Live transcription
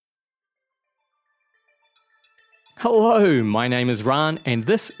Hello, my name is Ran, and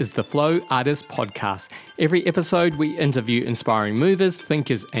this is the Flow Artist Podcast. Every episode, we interview inspiring movers,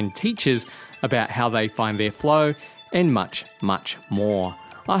 thinkers, and teachers about how they find their flow and much, much more.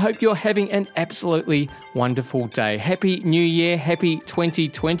 I hope you're having an absolutely wonderful day. Happy New Year, happy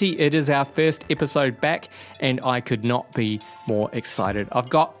 2020. It is our first episode back, and I could not be more excited.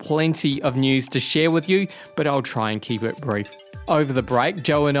 I've got plenty of news to share with you, but I'll try and keep it brief. Over the break,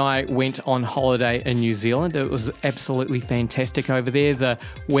 Joe and I went on holiday in New Zealand. It was absolutely fantastic over there. The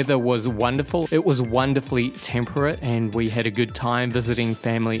weather was wonderful. It was wonderfully temperate, and we had a good time visiting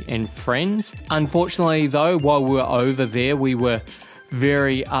family and friends. Unfortunately, though, while we were over there, we were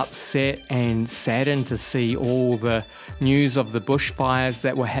very upset and saddened to see all the news of the bushfires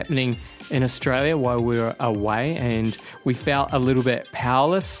that were happening in Australia while we were away, and we felt a little bit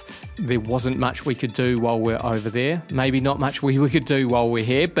powerless. There wasn't much we could do while we're over there. Maybe not much we could do while we're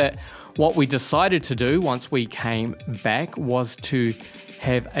here, but what we decided to do once we came back was to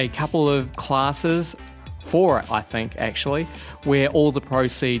have a couple of classes for it, I think, actually, where all the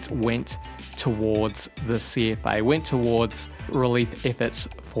proceeds went towards the CFA, went towards relief efforts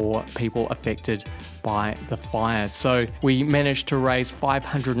for people affected by the fires. So we managed to raise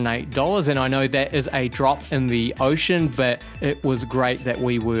 $508, and I know that is a drop in the ocean, but it was great that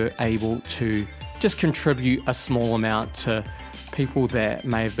we were able to just contribute a small amount to people that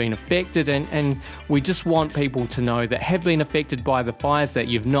may have been affected, and we just want people to know that have been affected by the fires that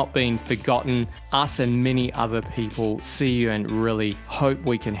you've not been forgotten. Us and many other people see you and really hope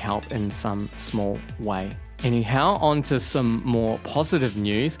we can help in some small way. Anyhow, on to some more positive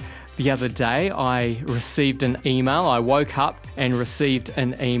news. The other day I received an email. I woke up and received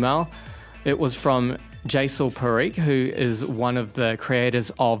an email. It was from Jaisal Parikh, who is one of the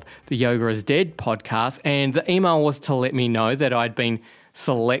creators of the Yoga is Dead podcast, and the email was to let me know that I'd been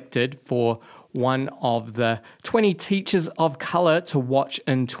selected for one of the 20 teachers of colour to watch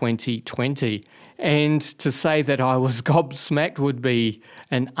in 2020. And to say that I was gobsmacked would be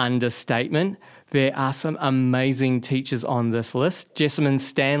an understatement. There are some amazing teachers on this list. Jessamine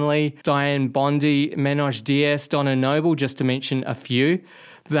Stanley, Diane Bondi, Manoj Diaz, Donna Noble, just to mention a few.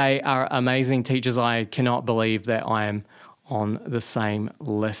 They are amazing teachers. I cannot believe that I am on the same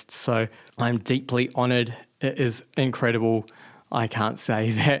list. So I'm deeply honoured. It is incredible. I can't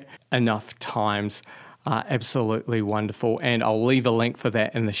say that enough times. Absolutely wonderful. And I'll leave a link for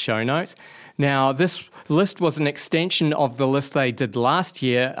that in the show notes. Now, this list was an extension of the list they did last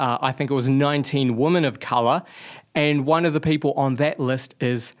year. I think it was 19 women of colour. And one of the people on that list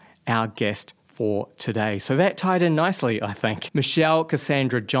is our guest for today. So that tied in nicely, I think. Michelle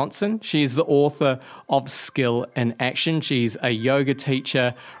Cassandra Johnson. She's the author of Skill in Action. She's a yoga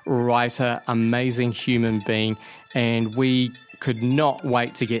teacher, writer, amazing human being, and we could not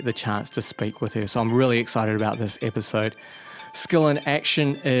wait to get the chance to speak with her. So I'm really excited about this episode. Skill in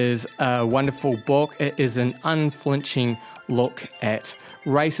Action is a wonderful book. It is an unflinching look at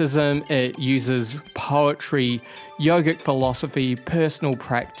racism. It uses poetry, yogic philosophy, personal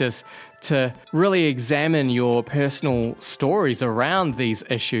practice to really examine your personal stories around these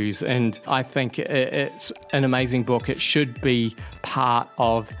issues. And I think it's an amazing book. It should be part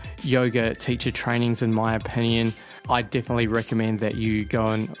of yoga teacher trainings, in my opinion. I definitely recommend that you go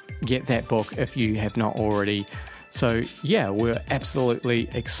and get that book if you have not already. So yeah, we're absolutely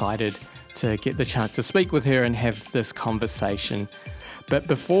excited to get the chance to speak with her and have this conversation. But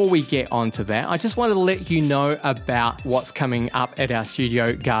before we get on to that, I just wanted to let you know about what's coming up at our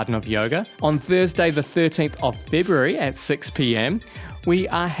studio Garden of Yoga. On Thursday, the 13th of February at 6 p.m, we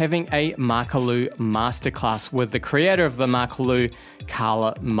are having a Makalu masterclass with the creator of the Makalu,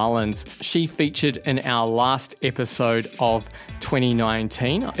 Carla Mullins. She featured in our last episode of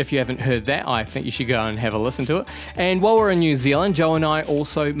 2019. If you haven't heard that, I think you should go and have a listen to it. And while we're in New Zealand, Joe and I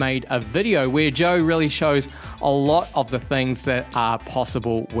also made a video where Joe really shows a lot of the things that are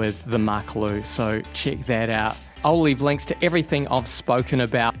possible with the Makalu. So check that out. I'll leave links to everything I've spoken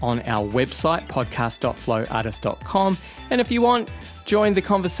about on our website, podcast.flowartist.com. And if you want, join the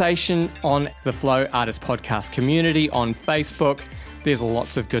conversation on the Flow Artist Podcast community on Facebook. There's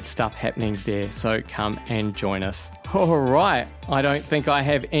lots of good stuff happening there, so come and join us. All right, I don't think I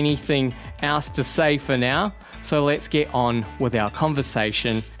have anything else to say for now, so let's get on with our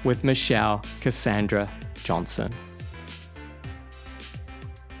conversation with Michelle Cassandra Johnson.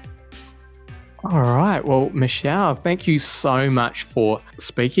 All right. Well, Michelle, thank you so much for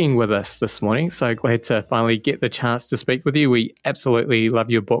speaking with us this morning. So glad to finally get the chance to speak with you. We absolutely love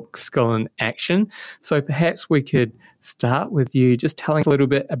your book, Skill in Action. So perhaps we could start with you just telling us a little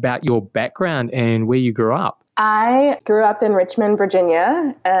bit about your background and where you grew up. I grew up in Richmond,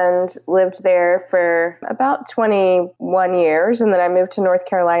 Virginia, and lived there for about 21 years. And then I moved to North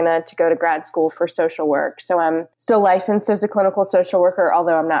Carolina to go to grad school for social work. So I'm still licensed as a clinical social worker,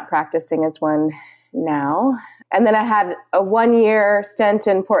 although I'm not practicing as one now. And then I had a 1-year stint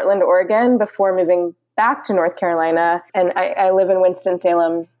in Portland, Oregon before moving back to North Carolina. And I live in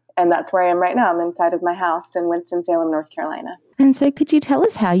Winston-Salem, and that's where I am right now. I'm inside of my house in Winston-Salem, North Carolina. And so could you tell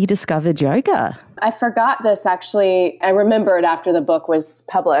us how you discovered yoga? I forgot this actually. I remembered after the book was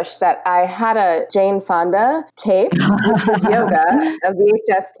published that I had a Jane Fonda tape, which was yoga, a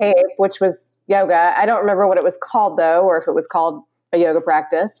VHS tape, which was yoga. I don't remember what it was called though, or if it was called a yoga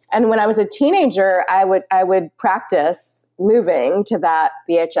practice. And when I was a teenager, I would practice moving to that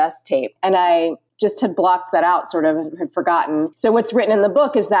VHS tape. And I just had blocked that out, sort of had forgotten. So what's written in the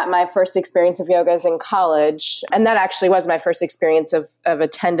book is that my first experience of yoga is in college. And that actually was my first experience of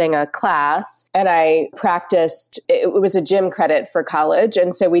attending a class. And I practiced, it was a gym credit for college.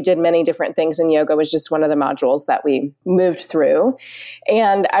 And so we did many different things, and yoga was just one of the modules that we moved through.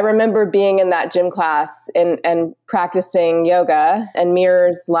 And I remember being in that gym class and practicing yoga and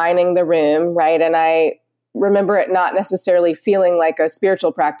mirrors lining the room, right? And I remember it not necessarily feeling like a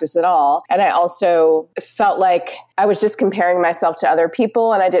spiritual practice at all. And I also felt like I was just comparing myself to other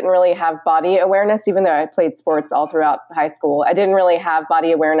people, and I didn't really have body awareness, even though I played sports all throughout high school. I didn't really have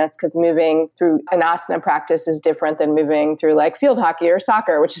body awareness because moving through an asana practice is different than moving through like field hockey or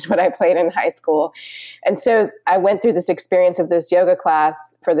soccer, which is what I played in high school. And so I went through this experience of this yoga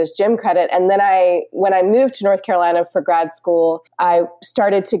class for this gym credit. And then when I moved to North Carolina for grad school, I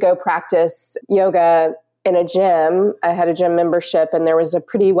started to go practice yoga in a gym. I had a gym membership, and there was a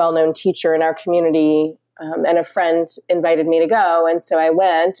pretty well-known teacher in our community, and a friend invited me to go. And so I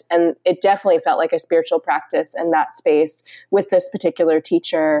went, and it definitely felt like a spiritual practice in that space with this particular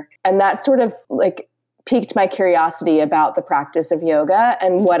teacher. And that sort of like piqued my curiosity about the practice of yoga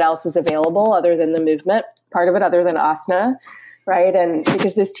and what else is available other than the movement part of it, other than asana. Right. And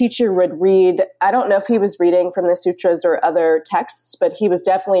because this teacher would read, I don't know if he was reading from the sutras or other texts, but he was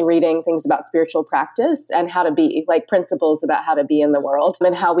definitely reading things about spiritual practice and how to be, like principles about how to be in the world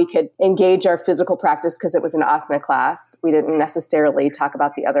and how we could engage our physical practice, because it was an asana class. We didn't necessarily talk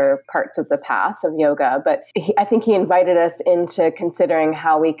about the other parts of the path of yoga, but I think he invited us into considering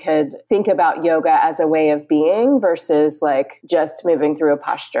how we could think about yoga as a way of being versus like just moving through a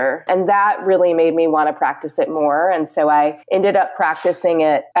posture. And that really made me want to practice it more. And so I ended up practicing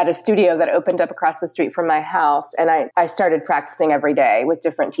it at a studio that opened up across the street from my house. And I started practicing every day with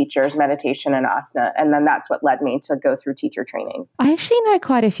different teachers, meditation and asana. And then that's what led me to go through teacher training. I actually know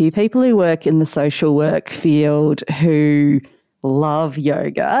quite a few people who work in the social work field who love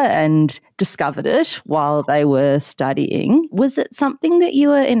yoga and discovered it while they were studying. Was it something that you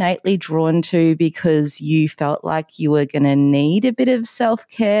were innately drawn to because you felt like you were going to need a bit of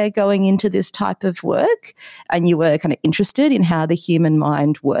self-care going into this type of work and you were kind of interested in how the human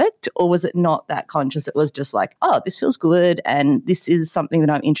mind worked? Or was it not that conscious? It was just like, oh, this feels good and this is something that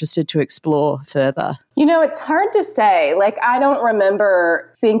I'm interested to explore further? You know, it's hard to say. Like, I don't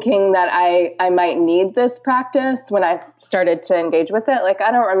remember thinking that I might need this practice when I started to engage with it. Like,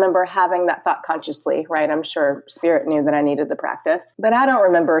 I don't remember having that thought consciously, right? I'm sure Spirit knew that I needed the practice, but I don't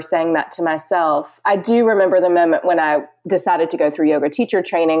remember saying that to myself. I do remember the moment when I decided to go through yoga teacher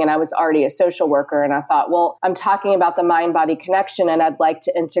training and I was already a social worker. And I thought, well, I'm talking about the mind-body connection and I'd like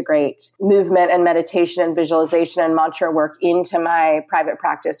to integrate movement and meditation and visualization and mantra work into my private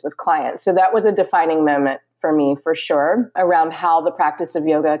practice with clients. So that was a defining moment for me, for sure, around how the practice of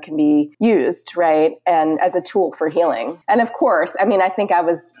yoga can be used, right? And as a tool for healing. And of course, I mean, I think I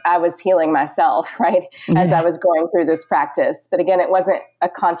was healing myself, right? As I was going through this practice. But again, it wasn't a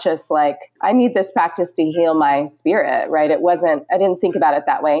conscious, like, I need this practice to heal my spirit, right? I didn't think about it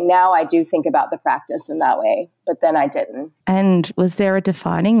that way. Now I do think about the practice in that way, but then I didn't. And was there a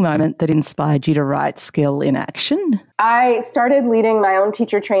defining moment that inspired you to write Skill in Action? I started leading my own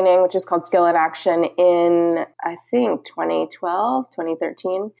teacher training, which is called Skill in Action, in, I think, 2012,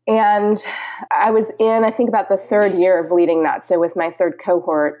 2013. And I was in, I think, about the third year of leading that. So with my third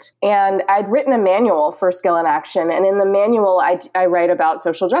cohort. And I'd written a manual for Skill in Action. And in the manual, I write about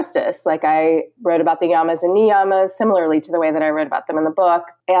social justice. Like I wrote about the yamas and niyamas, similarly to the way that I wrote about them in the book.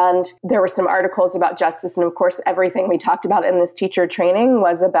 And there were some articles about justice. And of course, everything we talked about in this teacher training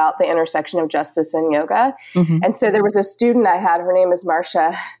was about the intersection of justice and yoga. Mm-hmm. And so there was a student I had, her name is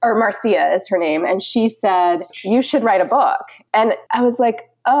Marcia is her name. And she said, you should write a book. And I was like,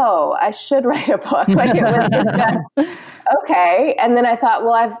 oh, I should write a book. Like it was just okay. And then I thought,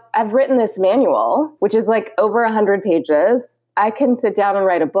 well, I've written this manual, which is like over 100 pages. I can sit down and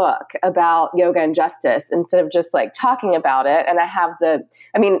write a book about yoga and justice instead of just like talking about it. And I have the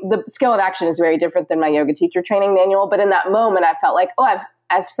skill and action is very different than my yoga teacher training manual. But in that moment, I felt like,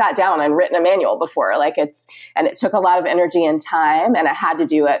 I've sat down and written a manual before. And it took a lot of energy and time, and I had to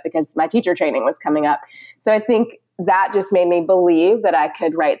do it because my teacher training was coming up. So I think that just made me believe that I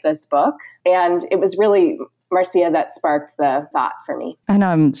could write this book. And it was really Marcia that sparked the thought for me. And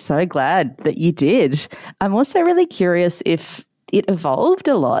I'm so glad that you did. I'm also really curious if it evolved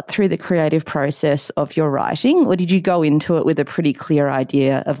a lot through the creative process of your writing, or did you go into it with a pretty clear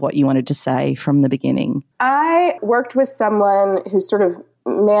idea of what you wanted to say from the beginning? I worked with someone who sort of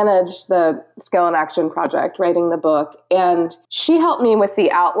managed the Skill and Action project, writing the book, and she helped me with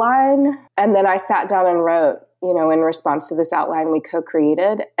the outline, and then I sat down and wrote, in response to this outline we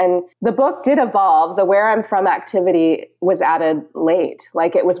co-created. And the book did evolve. The Where I'm From activity was added late.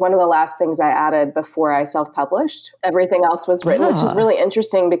 Like, it was one of the last things I added before I self-published. Everything else was written, which is really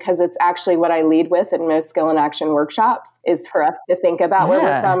interesting because it's actually what I lead with in most Skill and Action workshops, is for us to think about where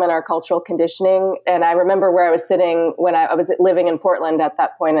we're from and our cultural conditioning. And I remember where I was sitting when I was living in Portland at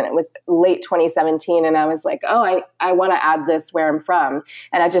that point, and it was late 2017. And I was like, I want to add this Where I'm From.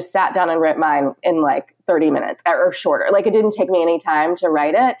 And I just sat down and wrote mine in like 30 minutes or shorter. Like, it didn't take me any time to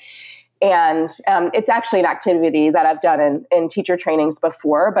write it. And it's actually an activity that I've done in teacher trainings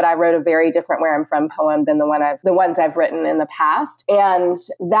before, but I wrote a very different Where I'm From poem than the ones I've written in the past. And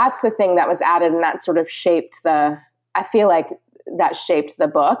that's the thing that was added, and that sort of shaped I feel like that shaped the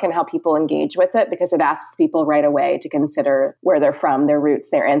book and how people engage with it, because it asks people right away to consider where they're from, their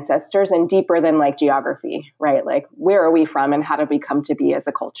roots, their ancestors, and deeper than like geography, right? Like, where are we from and how did we come to be as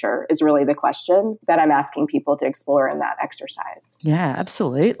a culture is really the question that I'm asking people to explore in that exercise. Yeah,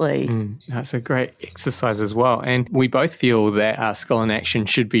 absolutely. That's a great exercise as well. And we both feel that Skill and Action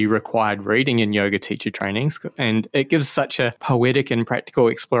should be required reading in yoga teacher trainings. And it gives such a poetic and practical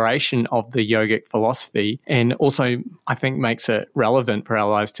exploration of the yogic philosophy, and also I think makes it relevant for our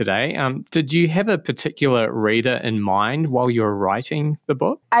lives today. Did you have a particular reader in mind while you were writing the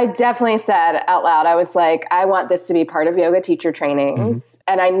book? I definitely said out loud, I was like, I want this to be part of yoga teacher trainings.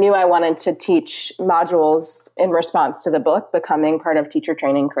 And I knew I wanted to teach modules in response to the book becoming part of teacher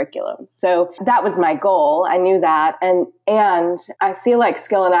training curriculum. So that was my goal. I knew that. And I feel like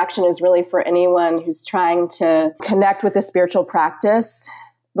Skill and Action is really for anyone who's trying to connect with a spiritual practice,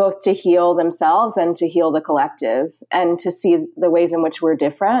 both to heal themselves and to heal the collective, and to see the ways in which we're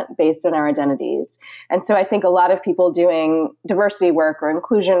different based on our identities. And so I think a lot of people doing diversity work or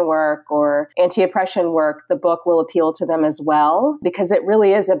inclusion work or anti-oppression work, the book will appeal to them as well, because it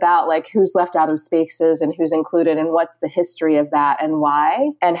really is about like who's left out of spaces and who's included and what's the history of that and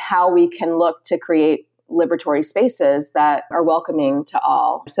why, and how we can look to create liberatory spaces that are welcoming to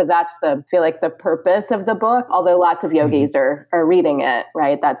all. So that's I feel like the purpose of the book, although lots of yogis are reading it,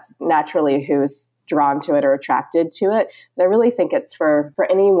 right? That's naturally who's drawn to it or attracted to it. But I really think it's for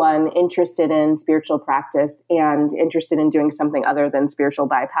anyone interested in spiritual practice and interested in doing something other than spiritual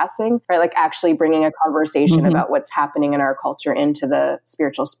bypassing, right? Like actually bringing a conversation about what's happening in our culture into the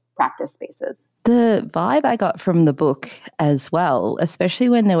spiritual practice spaces. The vibe I got from the book as well, especially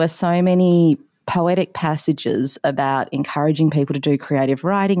when there were so many poetic passages about encouraging people to do creative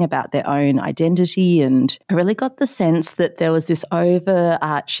writing about their own identity. And I really got the sense that there was this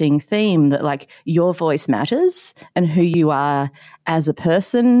overarching theme that like your voice matters and who you are as a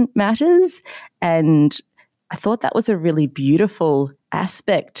person matters. And I thought that was a really beautiful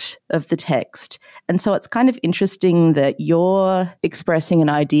aspect of the text. And so it's kind of interesting that you're expressing an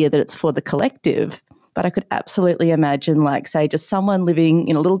idea that it's for the collective. But I could absolutely imagine, like, say, just someone living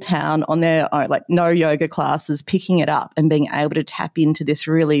in a little town on their own, like no yoga classes, picking it up and being able to tap into this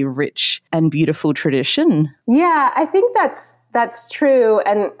really rich and beautiful tradition. Yeah, I think that's true.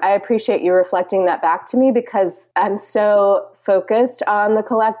 And I appreciate you reflecting that back to me, because I'm so focused on the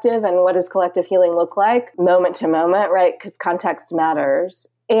collective and what does collective healing look like moment to moment, right? Because context matters.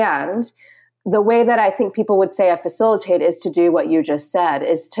 And the way that I think people would say I facilitate is to do what you just said,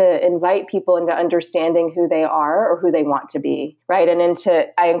 is to invite people into understanding who they are or who they want to be, right? And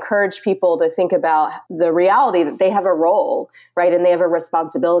I encourage people to think about the reality that they have a role, right? And they have a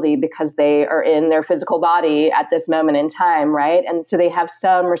responsibility because they are in their physical body at this moment in time, right? And so they have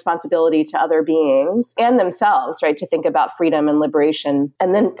some responsibility to other beings and themselves, right? To think about freedom and liberation,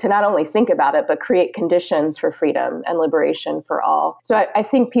 and then to not only think about it, but create conditions for freedom and liberation for all. So I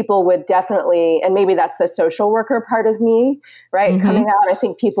think people would definitely definitely, and maybe that's the social worker part of me, right? Coming out, I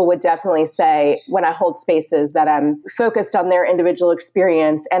think people would definitely say when I hold spaces that I'm focused on their individual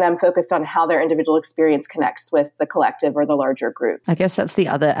experience and I'm focused on how their individual experience connects with the collective or the larger group. I guess that's the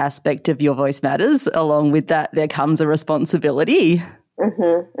other aspect of Your Voice Matters. Along with that, there comes a responsibility.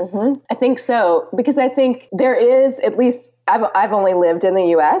 I think so, because I think there is, at least I've only lived in the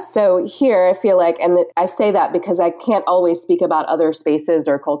US. So here I feel like, and I say that because I can't always speak about other spaces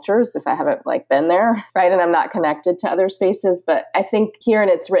or cultures if I haven't like been there, right? And I'm not connected to other spaces. But I think here,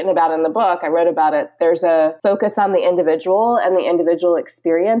 and it's written about in the book, I wrote about it, there's a focus on the individual and the individual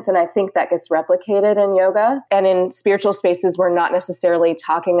experience. And I think that gets replicated in yoga. And in spiritual spaces, we're not necessarily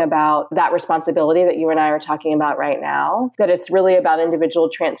talking about that responsibility that you and I are talking about right now, that it's really about individual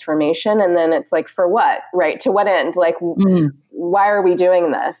transformation. And then it's like, for what, right? To what end? Like, why are we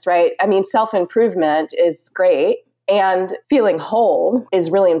doing this, right? I mean, self-improvement is great. And feeling whole is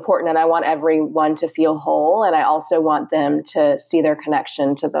really important. And I want everyone to feel whole. And I also want them to see their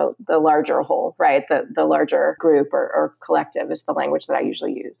connection to the larger whole, right? The larger group or collective is the language that I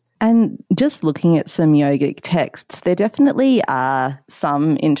usually use. And just looking at some yogic texts, there definitely are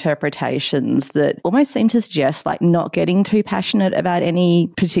some interpretations that almost seem to suggest like not getting too passionate about any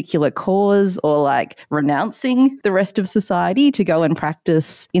particular cause or like renouncing the rest of society to go and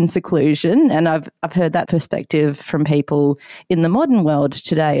practice in seclusion. And I've heard that perspective from people in the modern world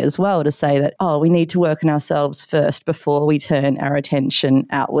today as well, to say that, oh, we need to work on ourselves first before we turn our attention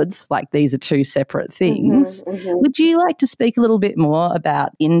outwards, like these are two separate things. Would you like to speak a little bit more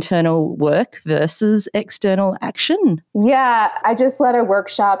about internal work versus external action? Yeah, I just led a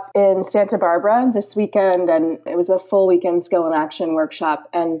workshop in Santa Barbara this weekend, and it was a full weekend skill and action workshop.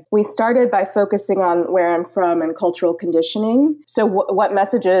 And we started by focusing on where I'm from and cultural conditioning. So what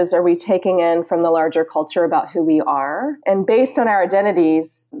messages are we taking in from the larger culture about who we are? And based on our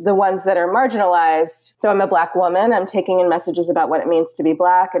identities, the ones that are marginalized. So I'm a Black woman. I'm taking in messages about what it means to be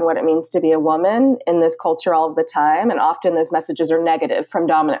Black and what it means to be a woman in this culture all of the time. And often those messages are negative from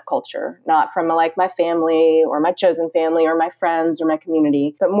dominant culture, not from like my family or my chosen family or my friends or my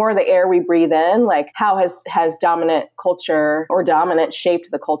community, but more the air we breathe in, like how has dominant culture or dominant shaped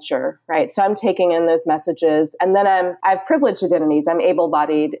the culture, right? So I'm taking in those messages. And then I have privileged identities. I'm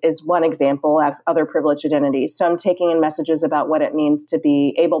able-bodied is one example. I have other privileged identities. So I'm taking in messages about what it means to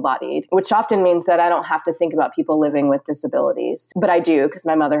be able-bodied, which often means that I don't have to think about people living with disabilities, but I do because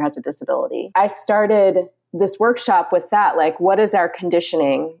my mother has a disability. I started this workshop with that, like, what is our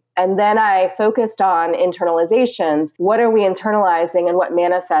conditioning? And then I focused on internalizations. What are we internalizing and what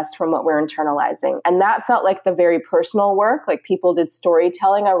manifests from what we're internalizing? And that felt like the very personal work. Like people did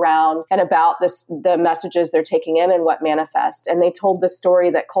storytelling around and about the messages they're taking in and what manifest. And they told the story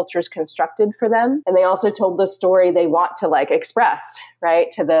that culture's constructed for them. And they also told the story they want to like express,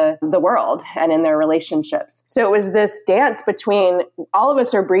 right, to the world and in their relationships. So it was this dance between all of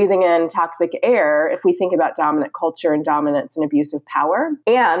us are breathing in toxic air if we think about dominant culture and dominance and abuse of power.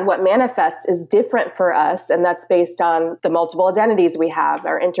 And what manifests is different for us. And that's based on the multiple identities we have,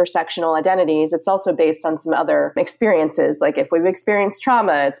 our intersectional identities. It's also based on some other experiences. Like if we've experienced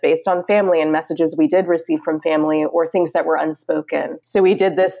trauma, it's based on family and messages we did receive from family or things that were unspoken. So we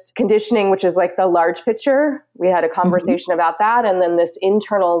did this conditioning, which is like the large picture. We had a conversation about that. And then this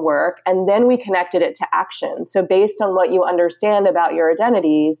internal work. And then we connected it to action. So based on what you understand about your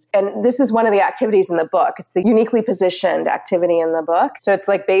identities, and this is one of the activities in the book. It's the uniquely positioned activity in the book. So it's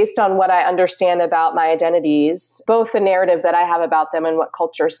like based on what I understand about my identities, both the narrative that I have about them and what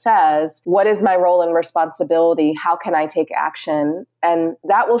culture says, what is my role and responsibility? How can I take action? And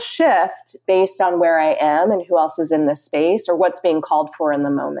that will shift based on where I am and who else is in this space or what's being called for in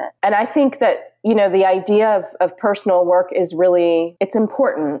the moment. And I think that, you know, the idea of personal work is really, it's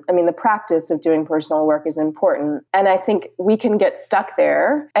important. I mean, the practice of doing personal work is important. And I think we can get stuck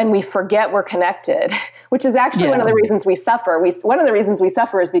there and we forget we're connected, which is actually one of the reasons we suffer. One of the reasons we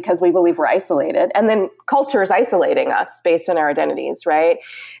suffer is because we believe we're isolated. And then culture is isolating us based on our identities, right?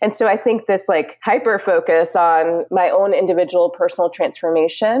 And so I think this like hyper focus on my own individual personal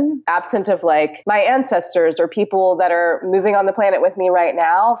transformation, absent of like my ancestors or people that are moving on the planet with me right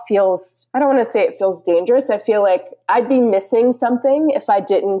now, feels, I don't want to say it feels dangerous. I feel like I'd be missing something if I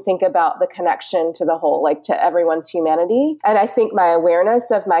didn't think about the connection to the whole, like to everyone's humanity. And I think my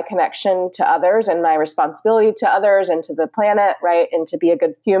awareness of my connection to others and my responsibility to others and to the planet, right? And to be a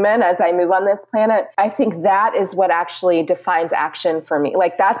good human as I move on this planet, I think that is what actually defines action for me.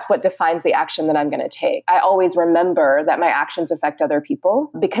 Like that's what defines the action that I'm going to take. I always remember that my actions affect other people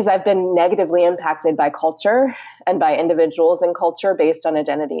because I've been negatively impacted by culture and by individuals and culture based on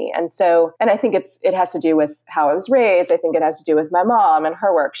identity. And I think it has to do with how I was raised. I think it has to do with my mom and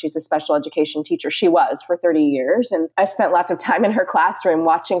her work. She's a special education teacher. She was for 30 years. And I spent lots of time in her classroom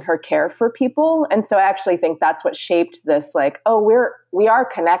watching her care for people. And so I actually think that's what shaped this, like, oh, we are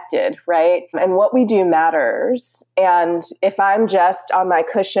connected, right? And what we do matters. And if I'm just on my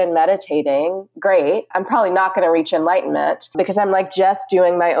cushion meditating, great. I'm probably not going to reach enlightenment because I'm like just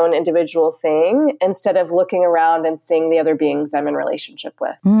doing my own individual thing instead of looking around and seeing the other beings I'm in relationship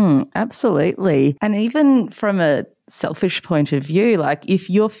with. Absolutely. And even from a selfish point of view, like if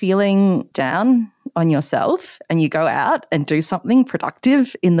you're feeling down on yourself and you go out and do something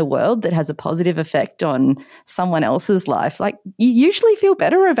productive in the world that has a positive effect on someone else's life, like you usually feel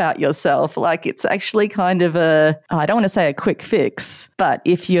better about yourself. Like it's actually kind of I don't want to say a quick fix, but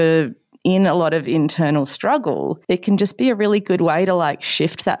if you're in a lot of internal struggle, it can just be a really good way to like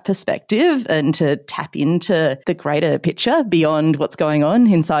shift that perspective and to tap into the greater picture beyond what's going on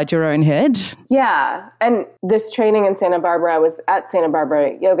inside your own head. Yeah. And this training in Santa Barbara, I was at Santa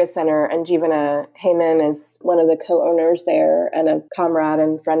Barbara Yoga Center, and Jivana Heyman is one of the co-owners there and a comrade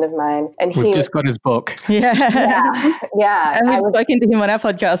and friend of mine. And we've just got his book. Yeah. And we've spoken to him on our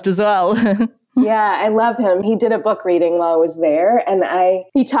podcast as well. Yeah, I love him. He did a book reading while I was there, and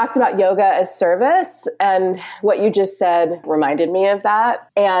he talked about yoga as service, and what you just said reminded me of that,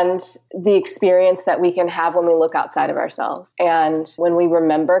 and the experience that we can have when we look outside of ourselves and when we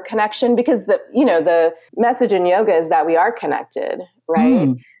remember connection, because the message in yoga is that we are connected, right?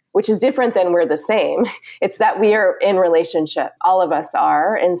 Which is different than we're the same. It's that we are in relationship. All of us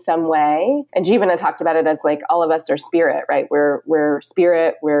are in some way. And Jivana talked about it as like all of us are spirit, right? We're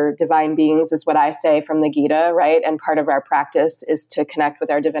spirit, we're divine beings is what I say from the Gita, right? And part of our practice is to connect with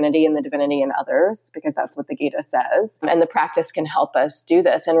our divinity and the divinity in others, because that's what the Gita says. And the practice can help us do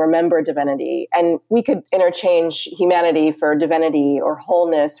this and remember divinity. And we could interchange humanity for divinity or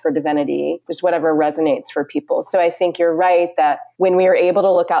wholeness for divinity, just whatever resonates for people. So I think you're right that when we are able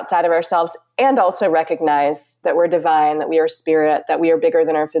to look outside of ourselves and also recognize that we're divine, that we are spirit, that we are bigger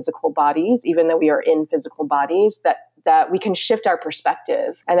than our physical bodies, even though we are in physical bodies, that we can shift our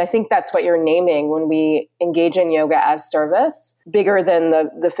perspective. And I think that's what you're naming when we engage in yoga as service, bigger than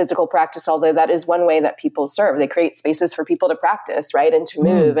the physical practice, although that is one way that people serve. They create spaces for people to practice, right? And to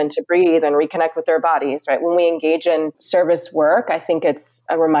move and to breathe and reconnect with their bodies, right? When we engage in service work, I think it's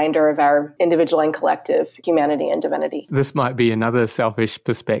a reminder of our individual and collective humanity and divinity. This might be another selfish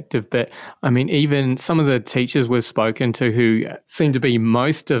perspective, but I mean, even some of the teachers we've spoken to who seem to be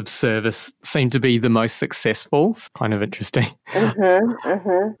most of service seem to be the most successful. Kind of interesting. Yeah.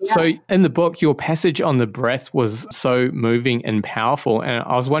 So in the book, your passage on the breath was so moving and powerful. And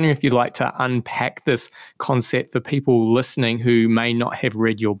I was wondering if you'd like to unpack this concept for people listening who may not have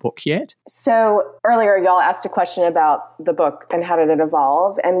read your book yet. So earlier, y'all asked a question about the book and how did it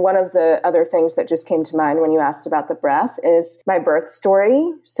evolve. And one of the other things that just came to mind when you asked about the breath is my birth story.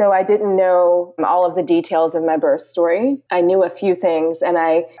 So I didn't know all of the details of my birth story. I knew a few things, and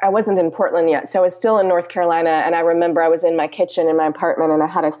I wasn't in Portland yet. So I was still in North Carolina, and I remember I was in my kitchen in my apartment, and I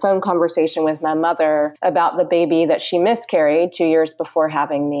had a phone conversation with my mother about the baby that she miscarried 2 years before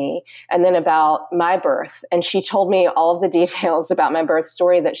having me, and then about my birth. And she told me all of the details about my birth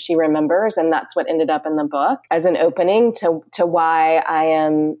story that she remembers, and that's what ended up in the book as an opening to why I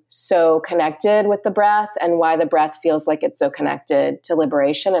am so connected with the breath and why the breath feels like it's so connected to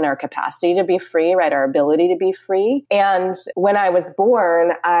liberation and our capacity to be free, right? Our ability to be free. And when I was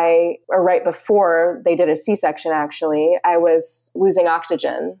born, or right before they did a C-section, actually, I was losing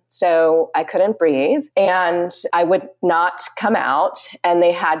oxygen. So I couldn't breathe and I would not come out, and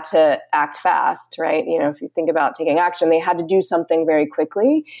they had to act fast, right? You know, if you think about taking action, they had to do something very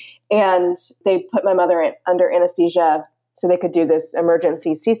quickly. And they put my mother under anesthesia so they could do this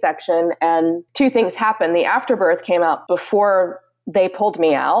emergency C-section. And two things happened. The afterbirth came out before they pulled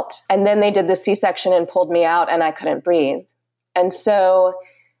me out. And then they did the C-section and pulled me out, and I couldn't breathe. And so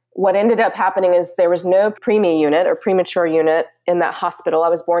what ended up happening is there was no preemie unit or premature unit in that hospital. I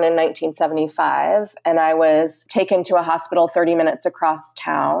was born in 1975, and I was taken to a hospital 30 minutes across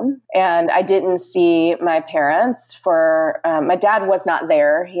town. And I didn't see my parents my dad was not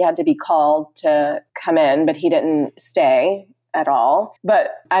there. He had to be called to come in, but he didn't stay at all.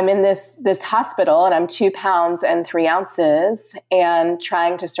 But I'm in this hospital, and I'm 2 pounds and 3 ounces and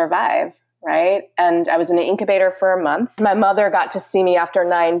trying to survive. Right. And I was in an incubator for a month. My mother got to see me after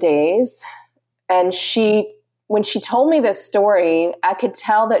 9 days. And when she told me this story, I could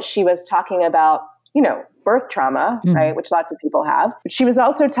tell that she was talking about birth trauma, right? Which lots of people have. But she was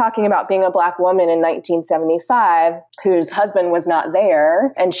also talking about being a Black woman in 1975 whose husband was not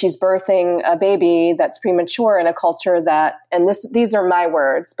there. And she's birthing a baby that's premature in a culture that, and these are my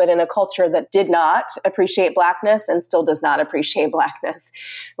words, but in a culture that did not appreciate Blackness and still does not appreciate Blackness,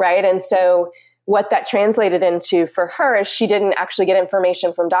 right? And so what that translated into for her is she didn't actually get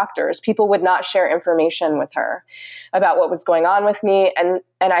information from doctors. People would not share information with her about what was going on with me. And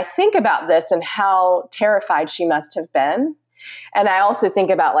I think about this and how terrified she must have been. And I also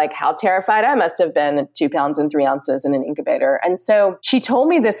think about like how terrified I must have been at 2 pounds and 3 ounces in an incubator. And so she told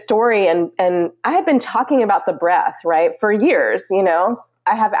me this story and I had been talking about the breath, right, for years.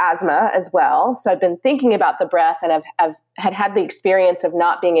 I have asthma as well. So I've been thinking about the breath and I've had the experience of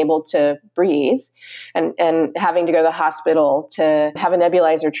not being able to breathe and having to go to the hospital to have a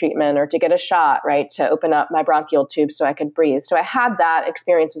nebulizer treatment or to get a shot, right, to open up my bronchial tube so I could breathe. So I had that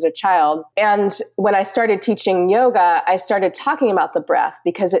experience as a child. And when I started teaching yoga, I started talking about the breath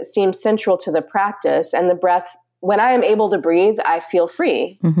because it seemed central to the practice. And the breath, when I am able to breathe, I feel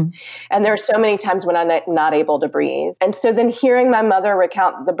free. Mm-hmm. And there are so many times when I'm not able to breathe. And so then hearing my mother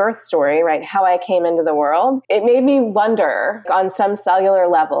recount the birth story, right, how I came into the world, it made me wonder on some cellular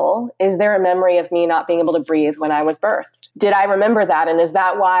level, is there a memory of me not being able to breathe when I was birthed? Did I remember that? And is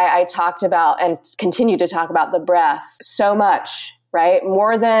that why I talked about and continue to talk about the breath so much, right?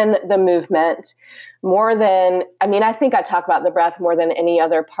 More than the movement, I think I talk about the breath more than any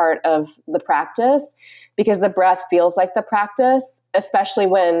other part of the practice, because the breath feels like the practice, especially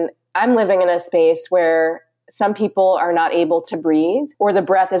when I'm living in a space where some people are not able to breathe or the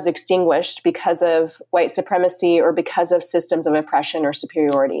breath is extinguished because of white supremacy or because of systems of oppression or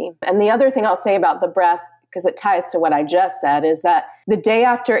superiority. And the other thing I'll say about the breath, because it ties to what I just said, is that the day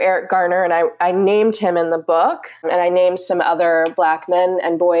after Eric Garner, and I named him in the book, and I named some other Black men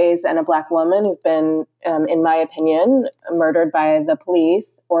and boys and a Black woman who've been, in my opinion, murdered by the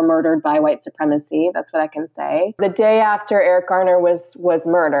police or murdered by white supremacy. That's what I can say. The day after Eric Garner was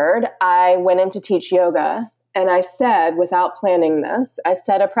murdered, I went in to teach yoga. And I said, without planning this, I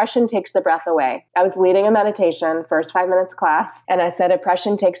said, oppression takes the breath away. I was leading a meditation, first 5 minutes class, and I said,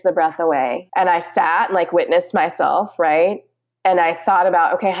 oppression takes the breath away. And I sat and witnessed myself, right? And I thought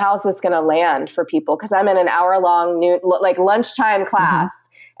about, okay, how's this going to land for people? Because I'm in an hour-long lunchtime class,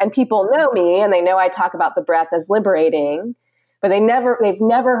 and people know me, and they know I talk about the breath as liberating. But they've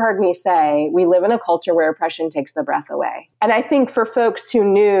never heard me say, we live in a culture where oppression takes the breath away. And I think for folks who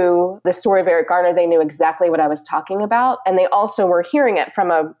knew the story of Eric Garner, they knew exactly what I was talking about. And they also were hearing it from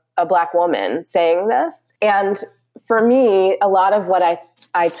a Black woman saying this. And for me, a lot of what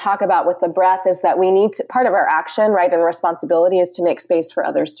I talk about with the breath is that we need to, part of our action, right, and responsibility is to make space for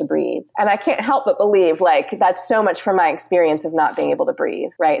others to breathe. And I can't help but believe that's so much from my experience of not being able to breathe,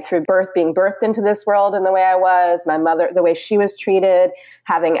 right? Through being birthed into this world in the way I was, my mother, the way she was treated,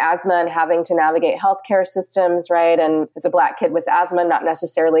 having asthma and having to navigate healthcare systems, right? And as a Black kid with asthma, not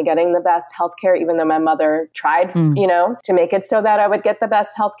necessarily getting the best healthcare, even though my mother tried, to make it so that I would get the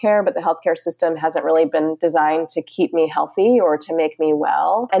best healthcare, but the healthcare system hasn't really been designed to keep me healthy or to make me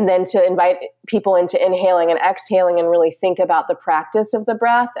well. And then to invite people into inhaling and exhaling and really think about the practice of the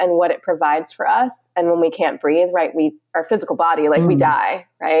breath and what it provides for us. And when we can't breathe, right, our physical body, we die,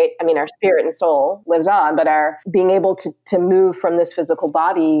 right? I mean, our spirit and soul lives on, but our being able to move from this physical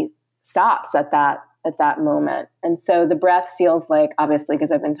body stops at that moment. And so the breath feels like, obviously,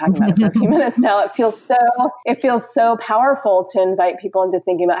 because I've been talking about it for a few minutes now, it feels so powerful to invite people into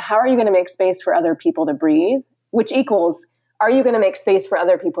thinking about how are you going to make space for other people to breathe, which equals, are you going to make space for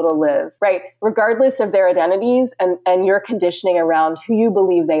other people to live, right? Regardless of their identities and your conditioning around who you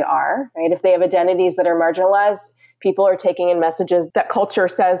believe they are, right? If they have identities that are marginalized, people are taking in messages that culture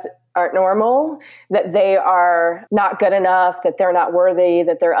says aren't normal, that they are not good enough, that they're not worthy,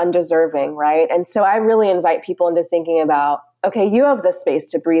 that they're undeserving, right? And so I really invite people into thinking about, okay, you have the space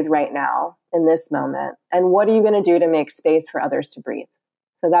to breathe right now in this moment. And what are you going to do to make space for others to breathe?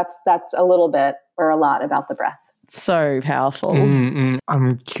 So that's a little bit or a lot about the breath. So powerful.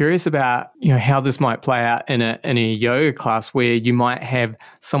 I'm curious about how this might play out in a yoga class where you might have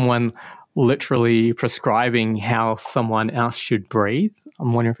someone literally prescribing how someone else should breathe.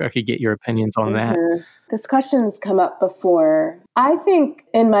 I'm wondering if I could get your opinions on that. This question's come up before. I think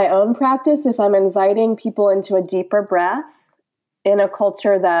in my own practice, if I'm inviting people into a deeper breath in a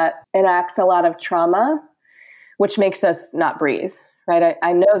culture that enacts a lot of trauma, which makes us not breathe, right?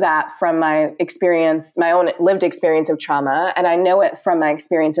 I know that from my experience, my own lived experience of trauma, and I know it from my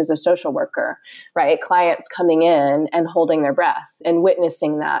experience as a social worker, right? Clients coming in and holding their breath and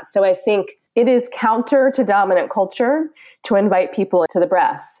witnessing that. So I think it is counter to dominant culture to invite people into the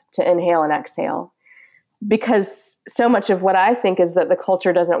breath, to inhale and exhale. because so much of what I think is that the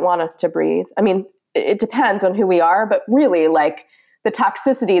culture doesn't want us to breathe. I mean, it depends on who we are, but really like the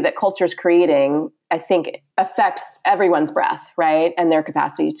toxicity that culture's creating, I think affects everyone's breath, right? And their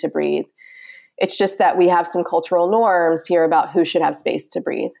capacity to breathe. It's just that we have some cultural norms here about who should have space to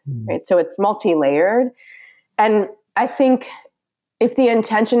breathe, right? So it's multi-layered. And I think if the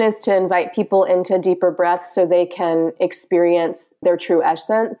intention is to invite people into deeper breath so they can experience their true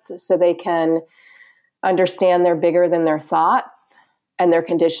essence, so they can understand they're bigger than their thoughts, and their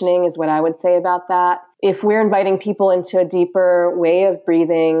conditioning is what I would say about that. If we're inviting people into a deeper way of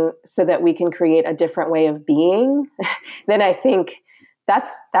breathing so that we can create a different way of being, then I think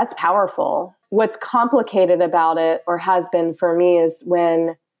that's powerful. What's complicated about it, or has been for me, is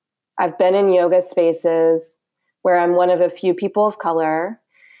when I've been in yoga spaces where I'm one of a few people of color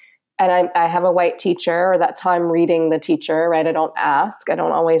and I have a white teacher, or that's how I'm reading the teacher, right? I don't ask, I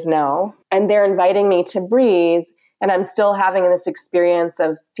don't always know. And they're inviting me to breathe. And I'm still having this experience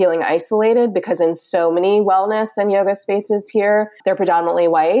of feeling isolated because in so many wellness and yoga spaces here, they're predominantly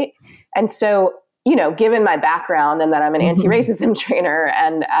white. And so, you know, given my background and that I'm an anti-racism trainer,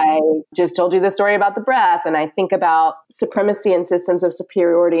 and I just told you the story about the breath, and I think about supremacy and systems of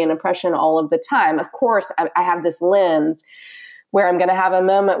superiority and oppression all of the time, of course, I have this lens where I'm going to have a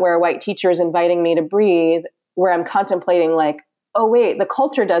moment where a white teacher is inviting me to breathe, where I'm contemplating like, oh, wait, the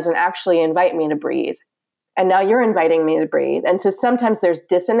culture doesn't actually invite me to breathe. And now you're inviting me to breathe. And so sometimes there's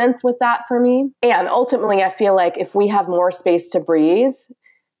dissonance with that for me. And ultimately, I feel like if we have more space to breathe,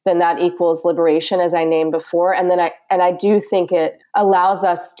 then that equals liberation, as I named before. And then I do think it allows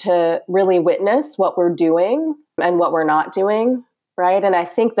us to really witness what we're doing and what we're not doing, right? And I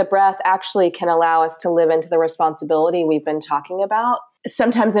think the breath actually can allow us to live into the responsibility we've been talking about.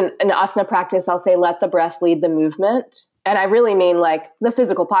 Sometimes in asana practice, I'll say, let the breath lead the movement. And I really mean like the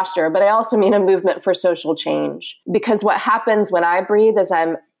physical posture, but I also mean a movement for social change. Because what happens when I breathe is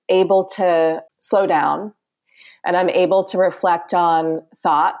I'm able to slow down, and I'm able to reflect on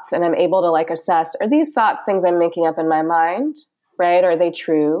thoughts, and I'm able to like assess, are these thoughts things I'm making up in my mind, right? Are they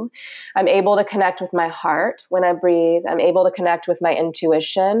true? I'm able to connect with my heart when I breathe. I'm able to connect with my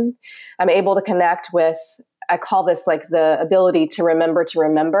intuition. I'm able to connect with, I call this like the ability to remember to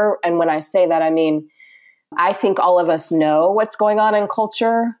remember. And when I say that, I mean, I think all of us know what's going on in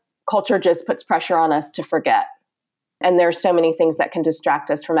culture. Culture just puts pressure on us to forget. And there's so many things that can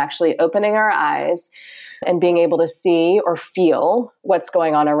distract us from actually opening our eyes and being able to see or feel what's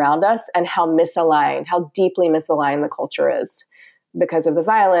going on around us, and how misaligned, how deeply misaligned the culture is because of the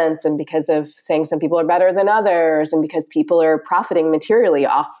violence, and because of saying some people are better than others, and because people are profiting materially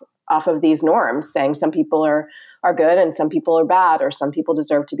off of these norms, saying some people are good and some people are bad, or some people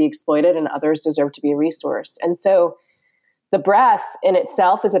deserve to be exploited and others deserve to be resourced. And so the breath in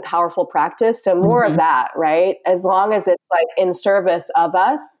itself is a powerful practice. So more of that, right? As long as it's like in service of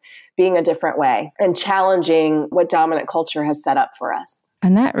us being a different way and challenging what dominant culture has set up for us.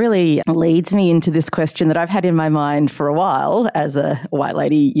 And that really leads me into this question that I've had in my mind for a while as a white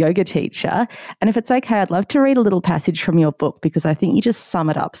lady yoga teacher. And if it's okay, I'd love to read a little passage from your book, because I think you just sum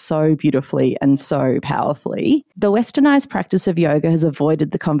it up so beautifully and so powerfully. The westernized practice of yoga has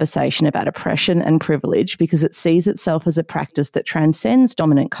avoided the conversation about oppression and privilege because it sees itself as a practice that transcends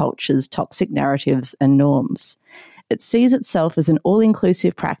dominant cultures, toxic narratives, and norms. It sees itself as an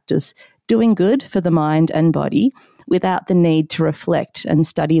all-inclusive practice doing good for the mind and body without the need to reflect and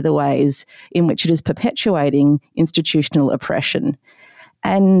study the ways in which it is perpetuating institutional oppression.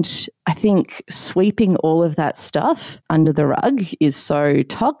 And I think sweeping all of that stuff under the rug is so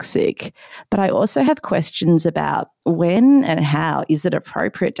toxic. But I also have questions about when and how is it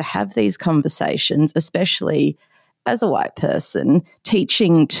appropriate to have these conversations, especially as a white person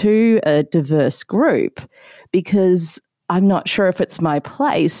teaching to a diverse group, because I'm not sure if it's my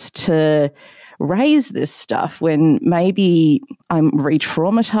place to raise this stuff when maybe I'm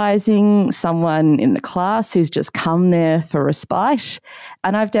re-traumatizing someone in the class who's just come there for respite.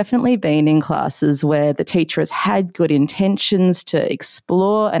 And I've definitely been in classes where the teacher has had good intentions to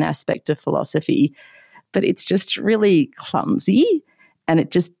explore an aspect of philosophy, but it's just really clumsy and it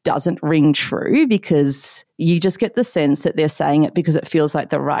just doesn't ring true, because you just get the sense that they're saying it because it feels like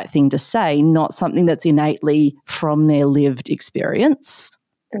the right thing to say, not something that's innately from their lived experience.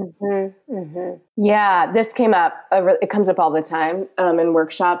 Yeah, this came up. It comes up all the time in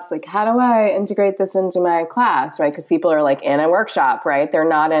workshops. Like, how do I integrate this into my class, right? Because people are like in a workshop, right? They're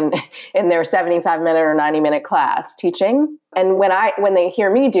not in their 75-minute or 90-minute class teaching. And when they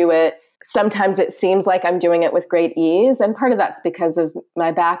hear me do it, sometimes it seems like I'm doing it with great ease. And part of that's because of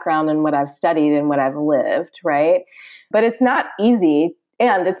my background and what I've studied and what I've lived, right? But it's not easy.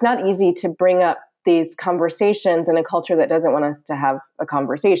 And it's not easy to bring up these conversations in a culture that doesn't want us to have a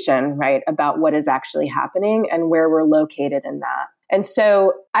conversation, right, about what is actually happening and where we're located in that. And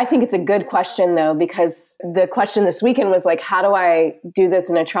so I think it's a good question, though, because the question this weekend was like, how do I do this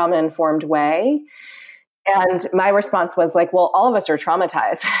in a trauma-informed way? And my response was like, well, all of us are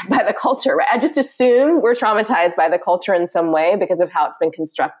traumatized by the culture, right? I just assume we're traumatized by the culture in some way because of how it's been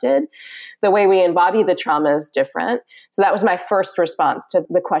constructed. The way we embody the trauma is different. So that was my first response to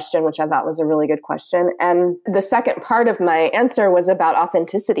the question, which I thought was a really good question. And the second part of my answer was about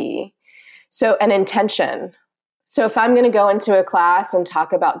authenticity. So an intention. So if I'm going to go into a class and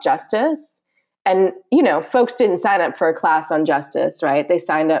talk about justice, and, you know, folks didn't sign up for a class on justice, right? They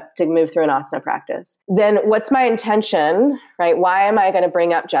signed up to move through an asana practice. Then what's my intention, right? Why am I going to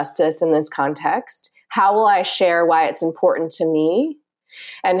bring up justice in this context? How will I share why it's important to me?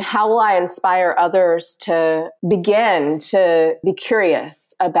 And how will I inspire others to begin to be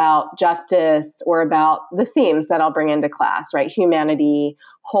curious about justice or about the themes that I'll bring into class, right? Humanity,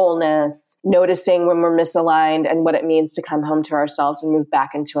 wholeness, noticing when we're misaligned and what it means to come home to ourselves and move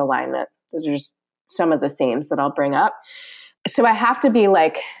back into alignment. Those are just some of the themes that I'll bring up. So I have to be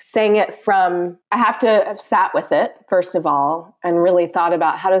like saying it from, I have to have sat with it, first of all, and really thought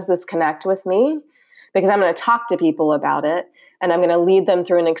about how does this connect with me? Because I'm going to talk to people about it and I'm going to lead them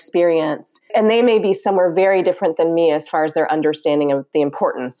through an experience. And they may be somewhere very different than me as far as their understanding of the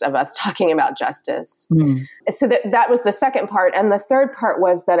importance of us talking about justice. So that was the second part. And the third part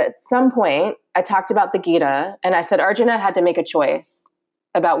was that at some point I talked about the Gita and I said Arjuna had to make a choice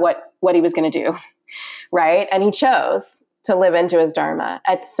about what he was going to do, right? And he chose to live into his dharma.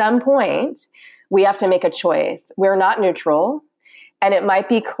 At some point, we have to make a choice. We're not neutral, and it might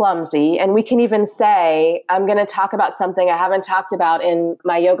be clumsy. And we can even say, I'm going to talk about something I haven't talked about in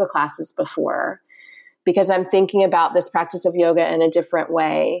my yoga classes before, because I'm thinking about this practice of yoga in a different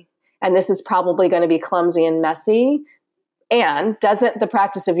way. And this is probably going to be clumsy and messy. And doesn't the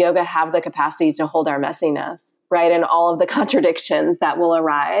practice of yoga have the capacity to hold our messiness, right? And all of the contradictions that will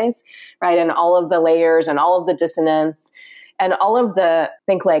arise, right? And all of the layers and all of the dissonance and all of the, I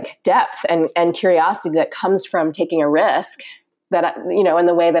think, like depth and curiosity that comes from taking a risk that, you know, in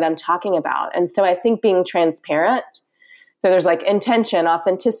the way that I'm talking about. And so I think being transparent, so there's like intention,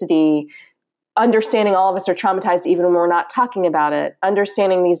 authenticity, understanding all of us are traumatized even when we're not talking about it,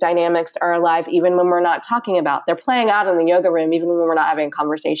 understanding these dynamics are alive even when we're not talking about. They're playing out in the yoga room even when we're not having a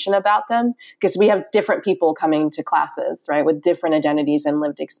conversation about them, because we have different people coming to classes, right, with different identities and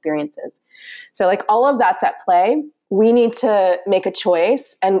lived experiences. So like all of that's at play. We need to make a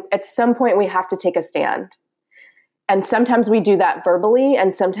choice, and at some point we have to take a stand. And sometimes we do that verbally,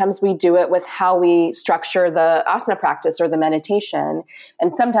 and sometimes we do it with how we structure the asana practice or the meditation.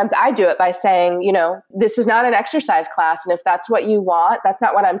 And sometimes I do it by saying, you know, this is not an exercise class. And if that's what you want, that's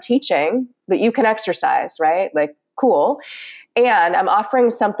not what I'm teaching, but you can exercise, right? Like, cool. And I'm offering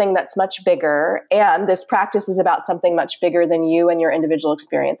something that's much bigger. And this practice is about something much bigger than you and your individual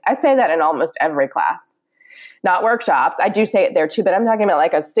experience. I say that in almost every class. Not workshops. I do say it there too, but I'm talking about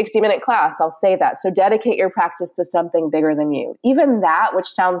like a 60-minute class. I'll say that. So dedicate your practice to something bigger than you. Even that, which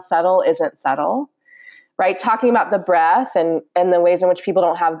sounds subtle, isn't subtle, right? Talking about the breath and the ways in which people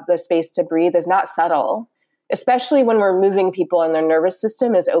don't have the space to breathe is not subtle, especially when we're moving people and their nervous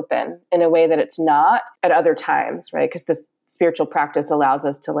system is open in a way that it's not at other times, right? Because this spiritual practice allows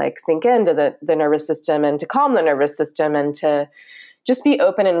us to like sink into the nervous system and to calm the nervous system and to just be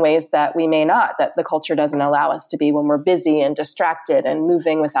open in ways that we may not, that the culture doesn't allow us to be when we're busy and distracted and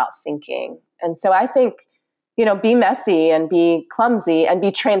moving without thinking. And so I think, you know, be messy and be clumsy and be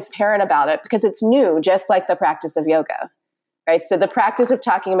transparent about it because it's new, just like the practice of yoga, right? So the practice of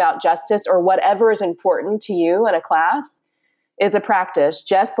talking about justice or whatever is important to you in a class is a practice,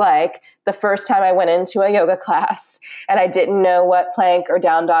 just like the first time I went into a yoga class and I didn't know what plank or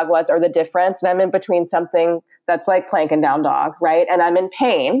down dog was or the difference. And I'm in between something that's like plank and down dog, right? And I'm in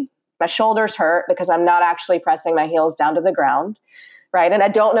pain. My shoulders hurt because I'm not actually pressing my heels down to the ground, right? And I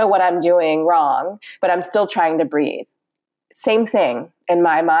don't know what I'm doing wrong, but I'm still trying to breathe. Same thing in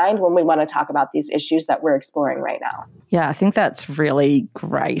my mind when we want to talk about these issues that we're exploring right now. Yeah, I think that's really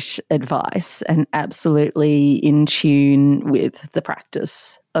great advice and absolutely in tune with the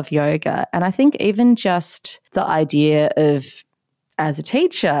practice of yoga. And I think even just the idea of, as a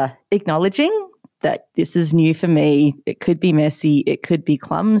teacher, acknowledging that this is new for me, it could be messy, it could be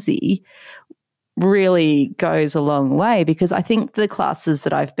clumsy, really goes a long way, because I think the classes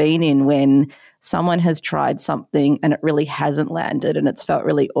that I've been in when someone has tried something and it really hasn't landed and it's felt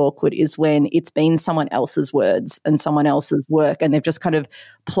really awkward is when it's been someone else's words and someone else's work and they've just kind of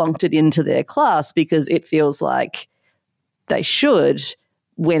plonked it into their class because it feels like they should,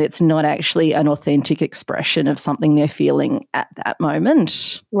 when it's not actually an authentic expression of something they're feeling at that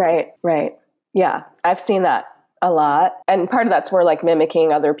moment. Right. Yeah, I've seen that a lot. And part of that's we're like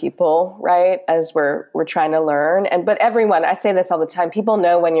mimicking other people, right? As we're trying to learn. But everyone, I say this all the time, people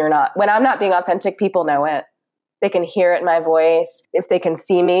know when I'm not being authentic, people know it. They can hear it in my voice. If they can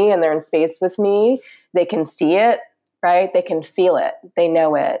see me and they're in space with me, they can see it, right? They can feel it. They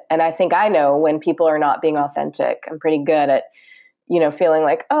know it. And I think I know when people are not being authentic. I'm pretty good at, feeling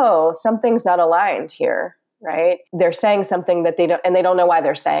like, oh, something's not aligned here, right? They're saying something that they don't know why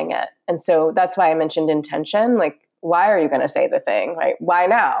they're saying it. And so that's why I mentioned intention. Like, why are you going to say the thing? Right? Why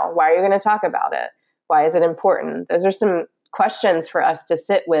now? Why are you going to talk about it? Why is it important? Those are some questions for us to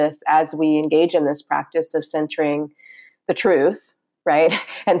sit with as we engage in this practice of centering the truth, right?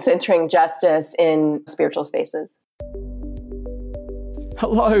 And centering justice in spiritual spaces.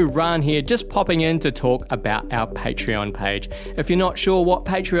 Hello, Ran here, just popping in to talk about our Patreon page. If you're not sure what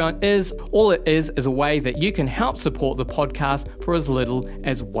Patreon is, all it is a way that you can help support the podcast for as little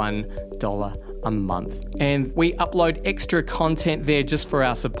as $1 a month. And we upload extra content there just for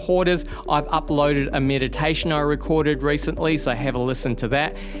our supporters. I've uploaded a meditation I recorded recently, so have a listen to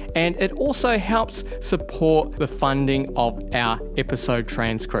that. And it also helps support the funding of our episode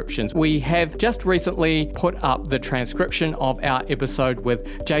transcriptions. We have just recently put up the transcription of our episode with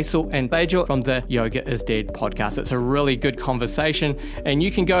Jaisal and Bajal from the Yoga is Dead podcast. It's a really good conversation, and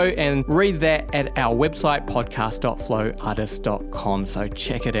you can go and read that at our website, podcast.flowartist.com. So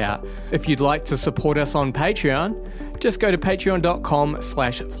check it out. If you'd like to support us on Patreon, just go to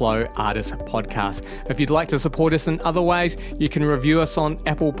patreon.com/flowartistpodcast. If you'd like to support us in other ways, you can review us on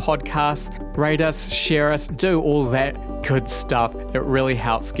Apple Podcasts, rate us, share us, do all that good stuff. It really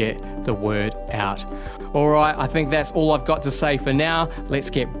helps get the word out. All right, I think that's all I've got to say for now. Let's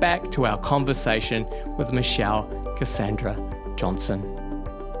get back to our conversation with Michelle Cassandra Johnson.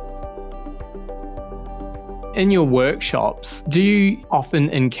 In your workshops, do you often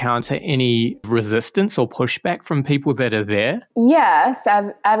encounter any resistance or pushback from people that are there? Yes,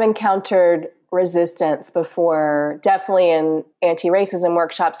 I've encountered resistance before, definitely in anti-racism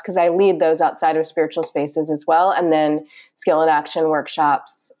workshops, because I lead those outside of spiritual spaces as well, and then skill and action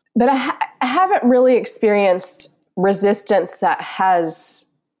workshops. But I haven't really experienced resistance that has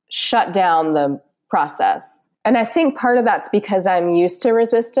shut down the process. And I think part of that's because I'm used to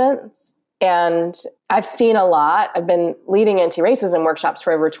resistance. And I've seen a lot. I've been leading anti-racism workshops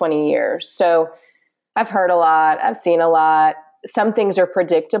for over 20 years. So I've heard a lot. I've seen a lot. Some things are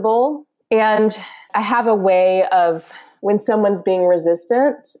predictable. And I have a way of, when someone's being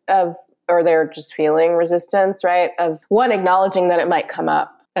resistant or they're just feeling resistance, right? Of one, acknowledging that it might come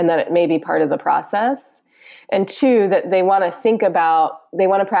up and that it may be part of the process. And two, that they want to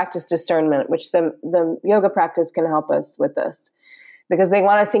practice discernment, which the yoga practice can help us with this. Because they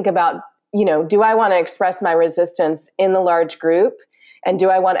want to think about, do I want to express my resistance in the large group? And do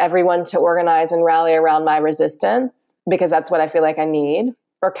I want everyone to organize and rally around my resistance? Because that's what I feel like I need.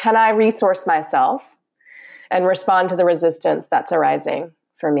 Or can I resource myself and respond to the resistance that's arising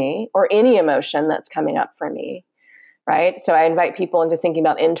for me, or any emotion that's coming up for me, right? So I invite people into thinking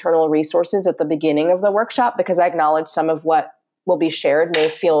about internal resources at the beginning of the workshop, because I acknowledge some of what will be shared may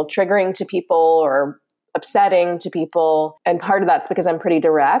feel triggering to people or upsetting to people. And part of that's because I'm pretty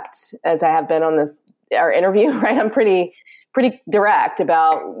direct, as I have been on our interview, right? I'm pretty direct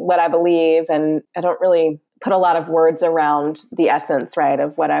about what I believe, and I don't really put a lot of words around the essence, right,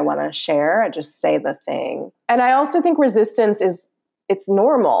 of what I want to share. I just say the thing. And I also think resistance it's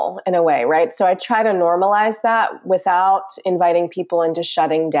normal in a way, right? So I try to normalize that without inviting people into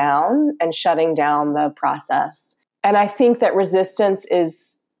shutting down the process. And I think that resistance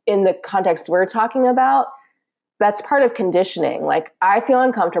is, in the context we're talking about, that's part of conditioning. Like, I feel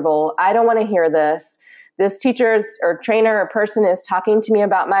uncomfortable. I don't want to hear this. This teacher's or trainer or person is talking to me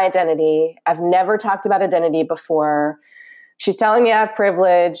about my identity. I've never talked about identity before. She's telling me I have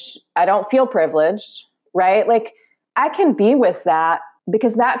privilege. I don't feel privileged, right? Like, I can be with that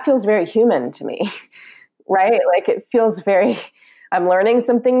because that feels very human to me, right? Like, it feels I'm learning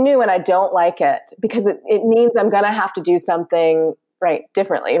something new and I don't like it because it means I'm going to have to do something right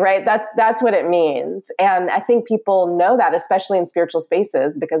differently, right? That's what it means. And I think people know that, especially in spiritual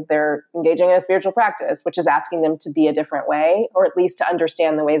spaces, because they're engaging in a spiritual practice, which is asking them to be a different way, or at least to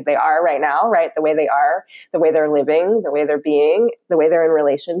understand the ways they are right now, right? The way they are, the way they're living, the way they're being, the way they're in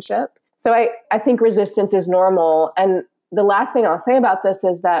relationship. So I think resistance is normal. And the last thing I'll say about this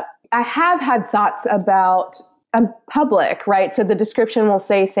is that I have had thoughts about public, right? So the description will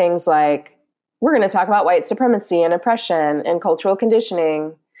say things like, we're going to talk about white supremacy and oppression and cultural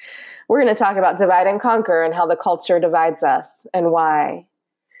conditioning. We're going to talk about divide and conquer and how the culture divides us and why.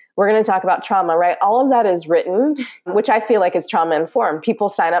 We're going to talk about trauma, right? All of that is written, which I feel like is trauma informed. People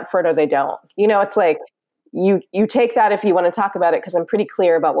sign up for it or they don't. It's like you take that if you want to talk about it, because I'm pretty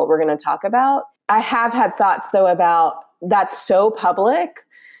clear about what we're going to talk about. I have had thoughts though about that's so public.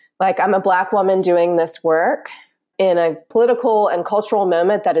 Like, I'm a Black woman doing this work in a political and cultural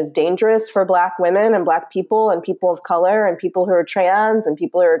moment that is dangerous for Black women and Black people and people of color and people who are trans and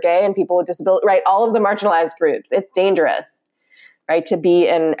people who are gay and people with disability, right? All of the marginalized groups. It's dangerous, right? To be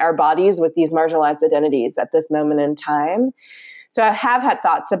in our bodies with these marginalized identities at this moment in time. So I have had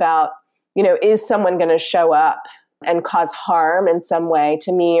thoughts about, is someone going to show up and cause harm in some way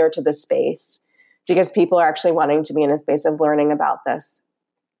to me or to the space? Because people are actually wanting to be in a space of learning about this.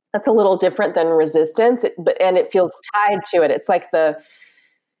 That's a little different than resistance, and it feels tied to it. It's like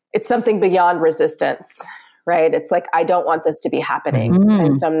it's something beyond resistance, right? It's like, I don't want this to be happening.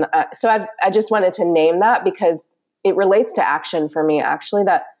 And so I just wanted to name that because it relates to action for me, actually,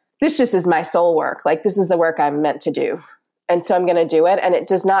 that this just is my soul work. Like, this is the work I'm meant to do. And so I'm going to do it. And it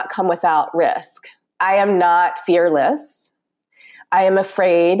does not come without risk. I am not fearless. I am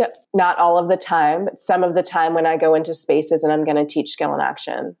afraid, not all of the time, but some of the time when I go into spaces and I'm going to teach skill and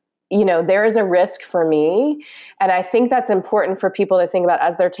action. There is a risk for me. And I think that's important for people to think about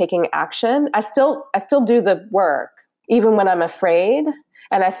as they're taking action. I still do the work, even when I'm afraid.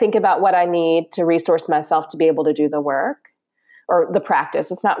 And I think about what I need to resource myself to be able to do the work or the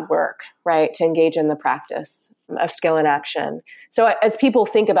practice. It's not work, right? To engage in the practice of skill and action. So as people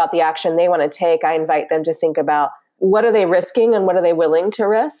think about the action they want to take, I invite them to think about, what are they risking and what are they willing to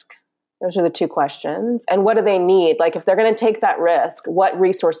risk? Those are the two questions. And what do they need? Like, if they're going to take that risk, what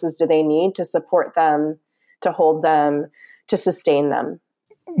resources do they need to support them, to hold them, to sustain them?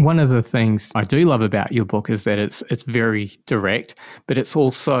 One of the things I do love about your book is that it's very direct, but it's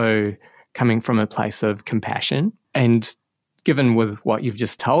also coming from a place of compassion. And given with what you've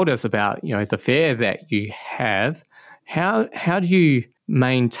just told us about, the fear that you have, how do you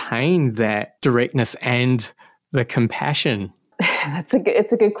maintain that directness and the compassion?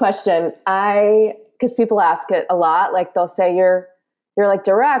 It's a good question. Because people ask it a lot, like they'll say you're like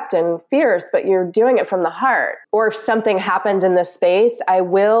direct and fierce, but you're doing it from the heart. Or if something happens in this space, I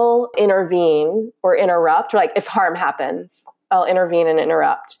will intervene or interrupt. Like, if harm happens, I'll intervene and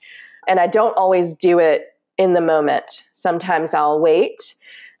interrupt. And I don't always do it in the moment. Sometimes I'll wait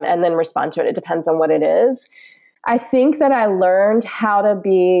and then respond to it. It depends on what it is. I think that I learned how to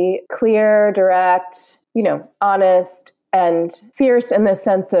be clear, direct, honest, and fierce in the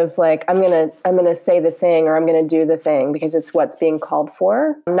sense of like, I'm gonna say the thing or I'm gonna do the thing because it's what's being called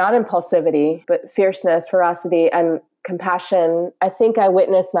for. Not impulsivity, but fierceness, ferocity, and compassion. I think I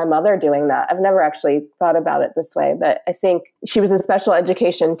witnessed my mother doing that. I've never actually thought about it this way, but I think she was a special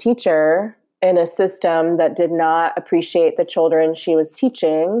education teacher in a system that did not appreciate the children she was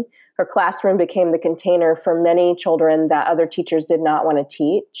teaching. Her classroom became the container for many children that other teachers did not want to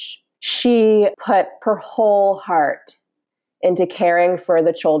teach. She put her whole heart into caring for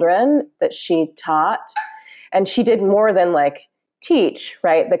the children that she taught. And she did more than like teach,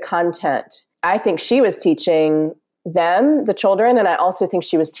 right? The content. I think she was teaching them, the children. And I also think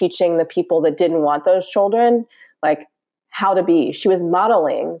she was teaching the people that didn't want those children, like how to be. She was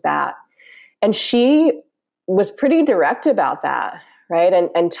modeling that. And she was pretty direct about that, right?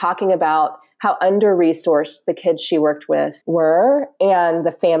 And talking about how under-resourced the kids she worked with were and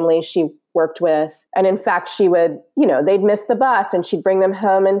the families she worked with. And in fact, she would, they'd miss the bus and she'd bring them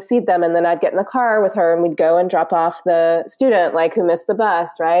home and feed them. And then I'd get in the car with her and we'd go and drop off the student, like, who missed the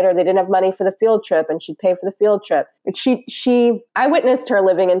bus, right? Or they didn't have money for the field trip and she'd pay for the field trip. I witnessed her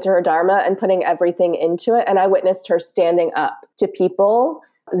living into her dharma and putting everything into it. And I witnessed her standing up to people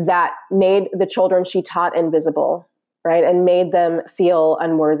that made the children she taught invisible, right? And made them feel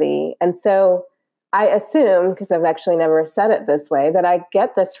unworthy. And so I assume, because I've actually never said it this way, that I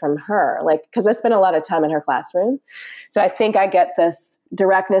get this from her, like, because I spent a lot of time in her classroom. So I think I get this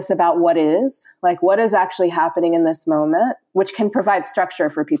directness about what is actually happening in this moment, which can provide structure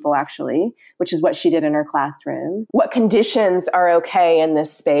for people, actually, which is what she did in her classroom. What conditions are okay in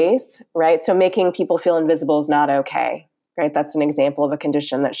this space, right? So making people feel invisible is not okay. Right? That's an example of a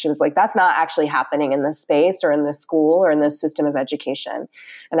condition that she was like, that's not actually happening in this space or in this school or in this system of education.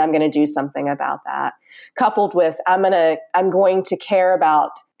 And I'm going to do something about that. Coupled with, I'm going to care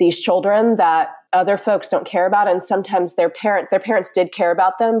about these children that other folks don't care about. And sometimes their parents did care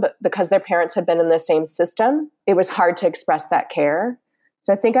about them, but because their parents had been in the same system, it was hard to express that care.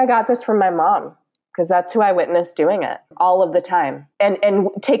 So I think I got this from my mom, because that's who I witnessed doing it all of the time and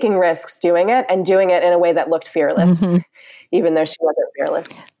taking risks doing it and doing it in a way that looked fearless. Mm-hmm. even though she wasn't fearless.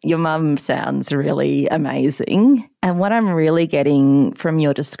 Your mum sounds really amazing. And what I'm really getting from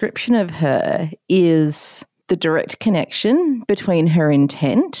your description of her is the direct connection between her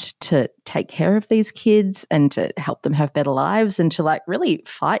intent to take care of these kids and to help them have better lives and to like really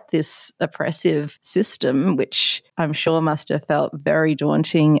fight this oppressive system, which I'm sure must have felt very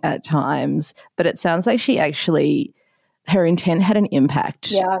daunting at times. But it sounds like her intent had an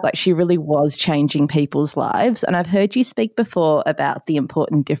impact. Yeah. Like she really was changing people's lives. And I've heard you speak before about the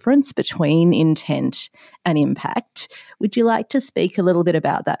important difference between intent and impact. Would you like to speak a little bit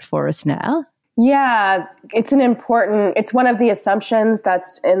about that for us now? Yeah, it's one of the assumptions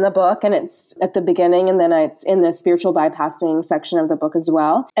that's in the book, and it's at the beginning, and then it's in the spiritual bypassing section of the book as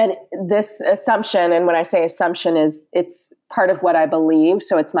well. And this assumption, and when I say assumption, it's part of what I believe.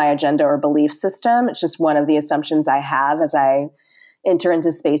 So it's my agenda or belief system. It's just one of the assumptions I have as I enter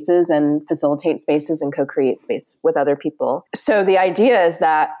into spaces and facilitate spaces and co-create space with other people. So the idea is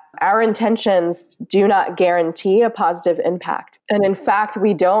that our intentions do not guarantee a positive impact. And in fact,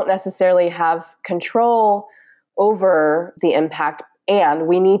 we don't necessarily have control over the impact, and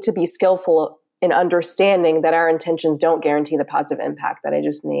we need to be skillful in understanding that our intentions don't guarantee the positive impact that I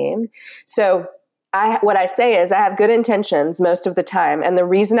just named. So what I say is I have good intentions most of the time. And the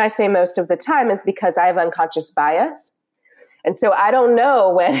reason I say most of the time is because I have unconscious bias. And so I don't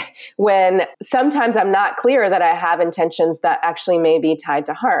know when sometimes I'm not clear that I have intentions that actually may be tied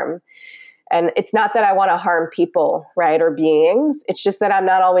to harm. And it's not that I want to harm people, right, or beings. It's just that I'm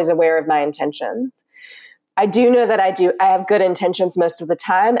not always aware of my intentions. I do know that I have good intentions most of the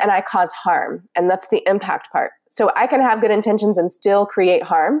time, and I cause harm. And that's the impact part. So I can have good intentions and still create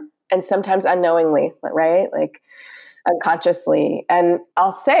harm, and sometimes unknowingly, right, like unconsciously. And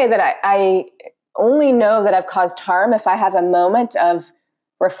I'll say that I only know that I've caused harm if I have a moment of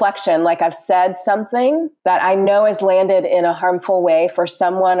reflection, like I've said something that I know has landed in a harmful way for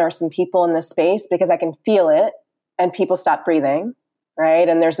someone or some people in the space because I can feel it and people stop breathing, right?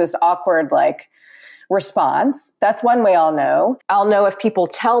 And there's this awkward like response. That's one way I'll know. I'll know if people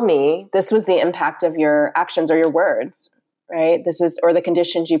tell me this was the impact of your actions or your words, right? Or the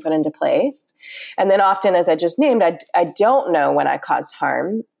conditions you put into place. And then often, as I just named, I don't know when I cause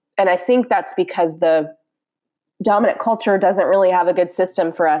harm. And I think that's because the dominant culture doesn't really have a good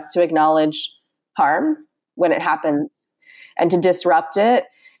system for us to acknowledge harm when it happens and to disrupt it,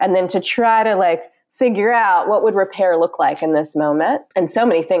 and then to try to like figure out what would repair look like in this moment. And so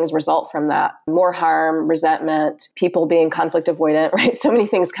many things result from that. More harm, resentment, people being conflict avoidant, right? So many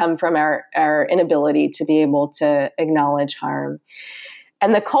things come from our inability to be able to acknowledge harm.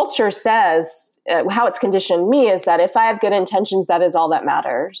 And the culture says, how it's conditioned me is that if I have good intentions, that is all that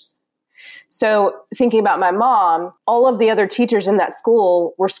matters. So thinking about my mom, all of the other teachers in that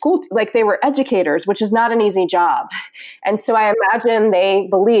school were they were educators, which is not an easy job. And so I imagine they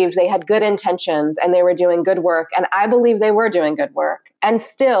believed they had good intentions and they were doing good work. And I believe they were doing good work. And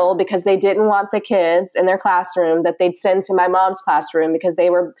still, because they didn't want the kids in their classroom that they'd send to my mom's classroom because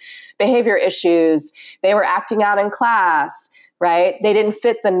they were behavior issues, they were acting out in class, right? They didn't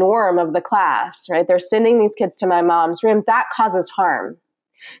fit the norm of the class, right? They're sending these kids to my mom's room. That causes harm.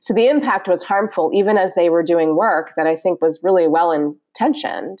 So the impact was harmful, even as they were doing work that I think was really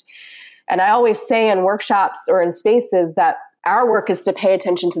well-intentioned. And I always say in workshops or in spaces that our work is to pay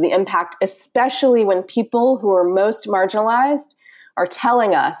attention to the impact, especially when people who are most marginalized are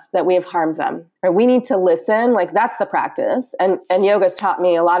telling us that we have harmed them. Right? We need to listen, like that's the practice. And yoga's taught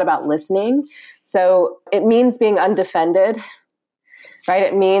me a lot about listening. So it means being undefended, right?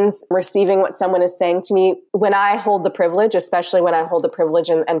 It means receiving what someone is saying to me when I hold the privilege, especially when I hold the privilege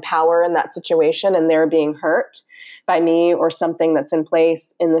and power in that situation and they're being hurt by me or something that's in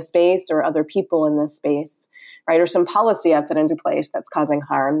place in the space or other people in this space, right? Or some policy I've put into place that's causing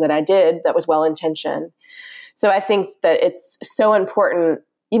harm that I did that was well-intentioned. So I think that it's so important.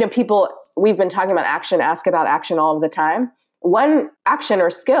 You know, we've been talking about action, ask about action all of the time. One action or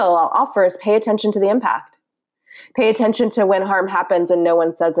skill I'll offer is pay attention to the impact. Pay attention to when harm happens and no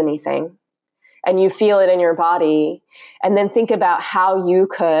one says anything and you feel it in your body. And then think about how you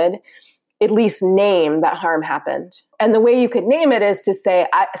could at least name that harm happened. And the way you could name it is to say,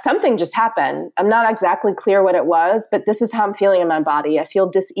 something just happened. I'm not exactly clear what it was, but this is how I'm feeling in my body. I feel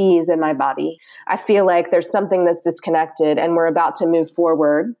dis-ease in my body. I feel like there's something that's disconnected and we're about to move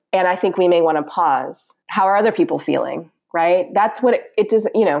forward. And I think we may want to pause. How are other people feeling? Right? That's what it does.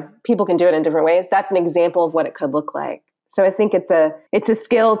 You know, people can do it in different ways. That's an example of what it could look like. So I think it's a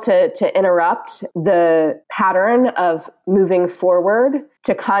skill to interrupt the pattern of moving forward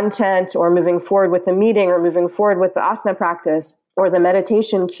to content or moving forward with the meeting or moving forward with the asana practice or the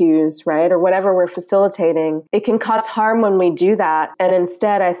meditation cues, right? Or whatever we're facilitating, it can cause harm when we do that. And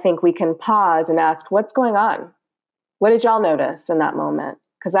instead, I think we can pause and ask, what's going on? What did y'all notice in that moment?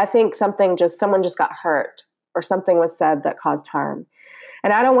 Because I think someone just got hurt or something was said that caused harm.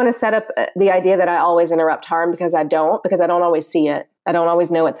 And I don't want to set up the idea that I always interrupt harm because I don't always see it. I don't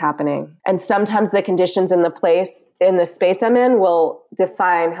always know what's happening. And sometimes the conditions in the space I'm in will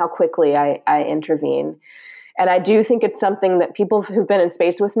define how quickly I intervene. And I do think it's something that people who've been in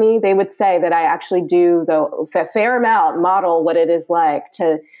space with me, they would say that I actually do, though, a fair amount model what it is like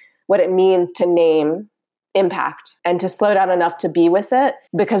what it means to name impact and to slow down enough to be with it.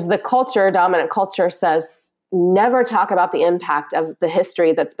 Because the dominant culture says, never talk about the impact of the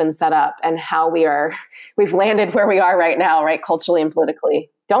history that's been set up and how we've landed where we are right now, right? Culturally and politically.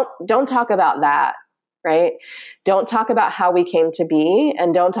 Don't talk about that, right? Don't talk about how we came to be,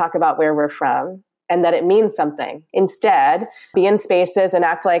 and don't talk about where we're from and that it means something. Instead, be in spaces and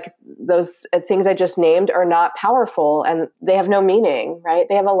act like those things I just named are not powerful and they have no meaning, right?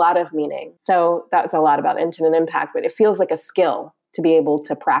 They have a lot of meaning. So that was a lot about intent and impact, but it feels like a skill to be able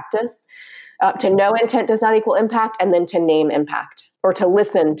to practice. To know intent does not equal impact, and then to name impact or to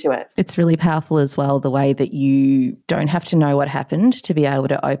listen to it. It's really powerful as well, the way that you don't have to know what happened to be able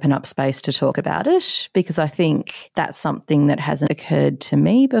to open up space to talk about it, because I think that's something that hasn't occurred to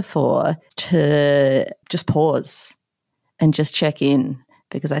me before, to just pause and just check in.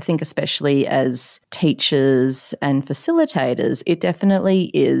 Because I think especially as teachers and facilitators, it definitely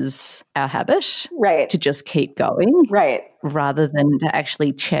is our habit to just keep going rather than to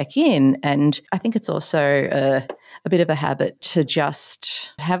actually check in. And I think it's also a bit of a habit to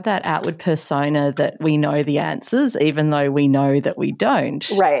just have that outward persona that we know the answers, even though we know that we don't.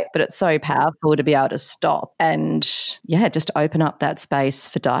 Right. But it's so powerful to be able to stop and, just open up that space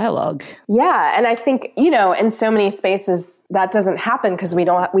for dialogue. Yeah. And I think, in so many spaces that doesn't happen because we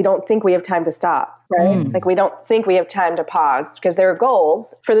don't think we have time to stop. Right? Like we don't think we have time to pause because there are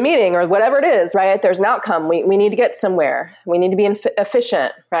goals for the meeting or whatever it is, right? There's an outcome. We need to get somewhere. We need to be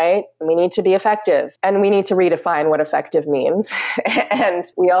efficient, right? We need to be effective, and we need to redefine what effective means. And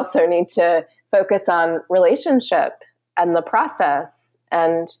we also need to focus on relationship and the process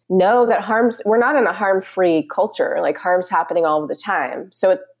and know that we're not in a harm-free culture. Like harm's happening all of the time.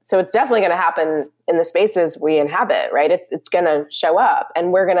 So it's definitely going to happen in the spaces we inhabit, right? It's going to show up,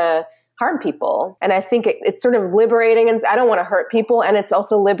 and we're going to harm people. And I think it's sort of liberating, and I don't want to hurt people. And it's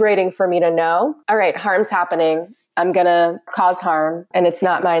also liberating for me to know, all right, harm's happening. I'm going to cause harm, and it's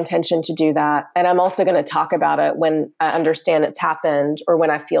not my intention to do that. And I'm also going to talk about it when I understand it's happened or when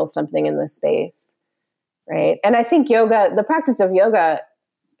I feel something in the space, right? And I think the practice of yoga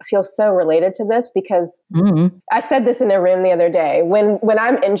feels so related to this because I said this in a room the other day. When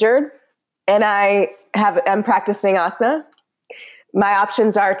I'm injured and I'm practicing asana, my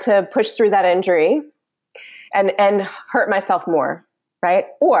options are to push through that injury and hurt myself more, right?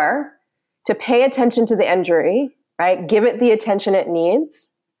 Or to pay attention to the injury, right? Give it the attention it needs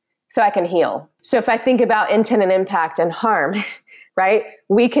so I can heal. So if I think about intent and impact and harm, right?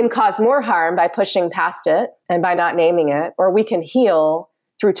 We can cause more harm by pushing past it and by not naming it, or we can heal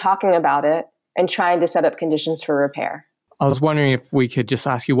through talking about it and trying to set up conditions for repair. I was wondering if we could just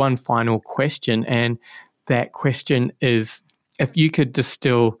ask you one final question, and that question is, if you could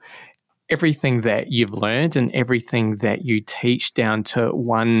distill everything that you've learned and everything that you teach down to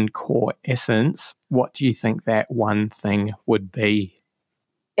one core essence, what do you think that one thing would be?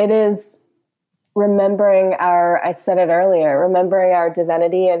 It is remembering I said it earlier, remembering our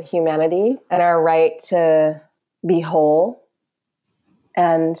divinity and humanity and our right to be whole.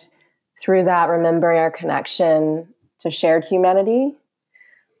 And through that, remembering our connection to shared humanity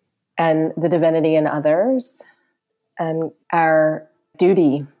and the divinity in others, and our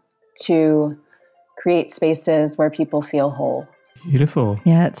duty to create spaces where people feel whole. Beautiful.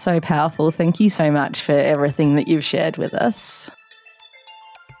 Yeah, it's so powerful. Thank you so much for everything that you've shared with us.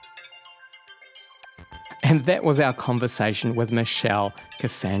 And that was our conversation with Michelle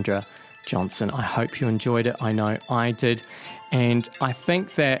Cassandra Johnson. I hope you enjoyed it. I know I did. And I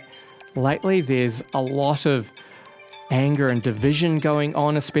think that lately there's a lot of anger and division going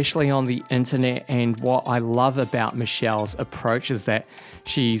on, especially on the internet. And what I love about Michelle's approach is that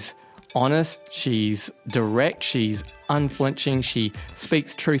she's honest, she's direct, she's unflinching, she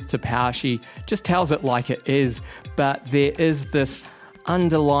speaks truth to power, she just tells it like it is. But there is this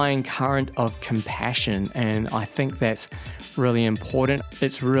underlying current of compassion, and I think that's really important.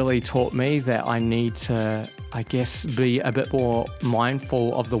 It's really taught me that I need to, be a bit more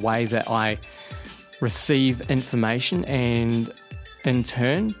mindful of the way that I receive information and in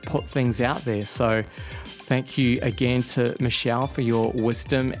turn put things out there. So Thank you again to Michelle for your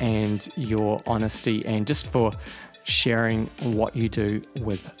wisdom and your honesty and just for sharing what you do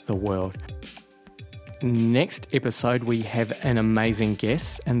with the world. Next episode, we have an amazing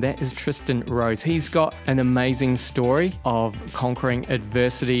guest, and that is Tristan Rose. He's got an amazing story of conquering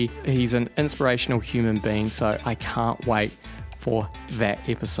adversity. He's an inspirational human being, so I can't wait for that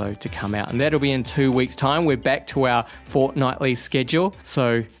episode to come out. And that'll be in 2 weeks' time. We're back to our fortnightly schedule.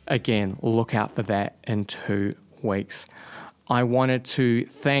 So again, look out for that in 2 weeks. I wanted to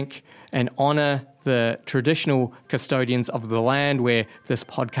thank and honor the traditional custodians of the land where this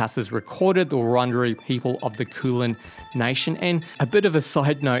podcast is recorded, the Wurundjeri people of the Kulin Nation. And a bit of a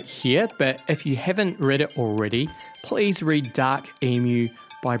side note here, but if you haven't read it already, please read Dark Emu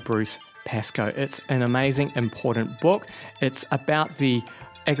by Bruce Pascoe. It's an amazing, important book. It's about the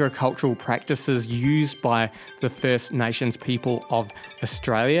agricultural practices used by the First Nations people of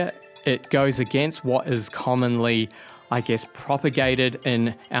Australia. It goes against what is commonly, I guess, propagated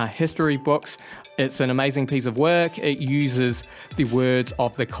in our history books. It's an amazing piece of work. It uses the words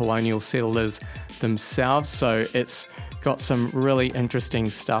of the colonial settlers themselves, so it's got some really interesting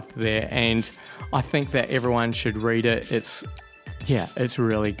stuff there, and I think that everyone should read it. It's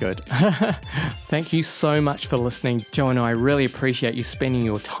really good. Thank you so much for listening. Joe and I really appreciate you spending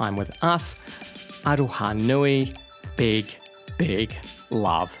your time with us. Aroha nui, big, big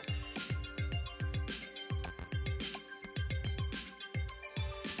love.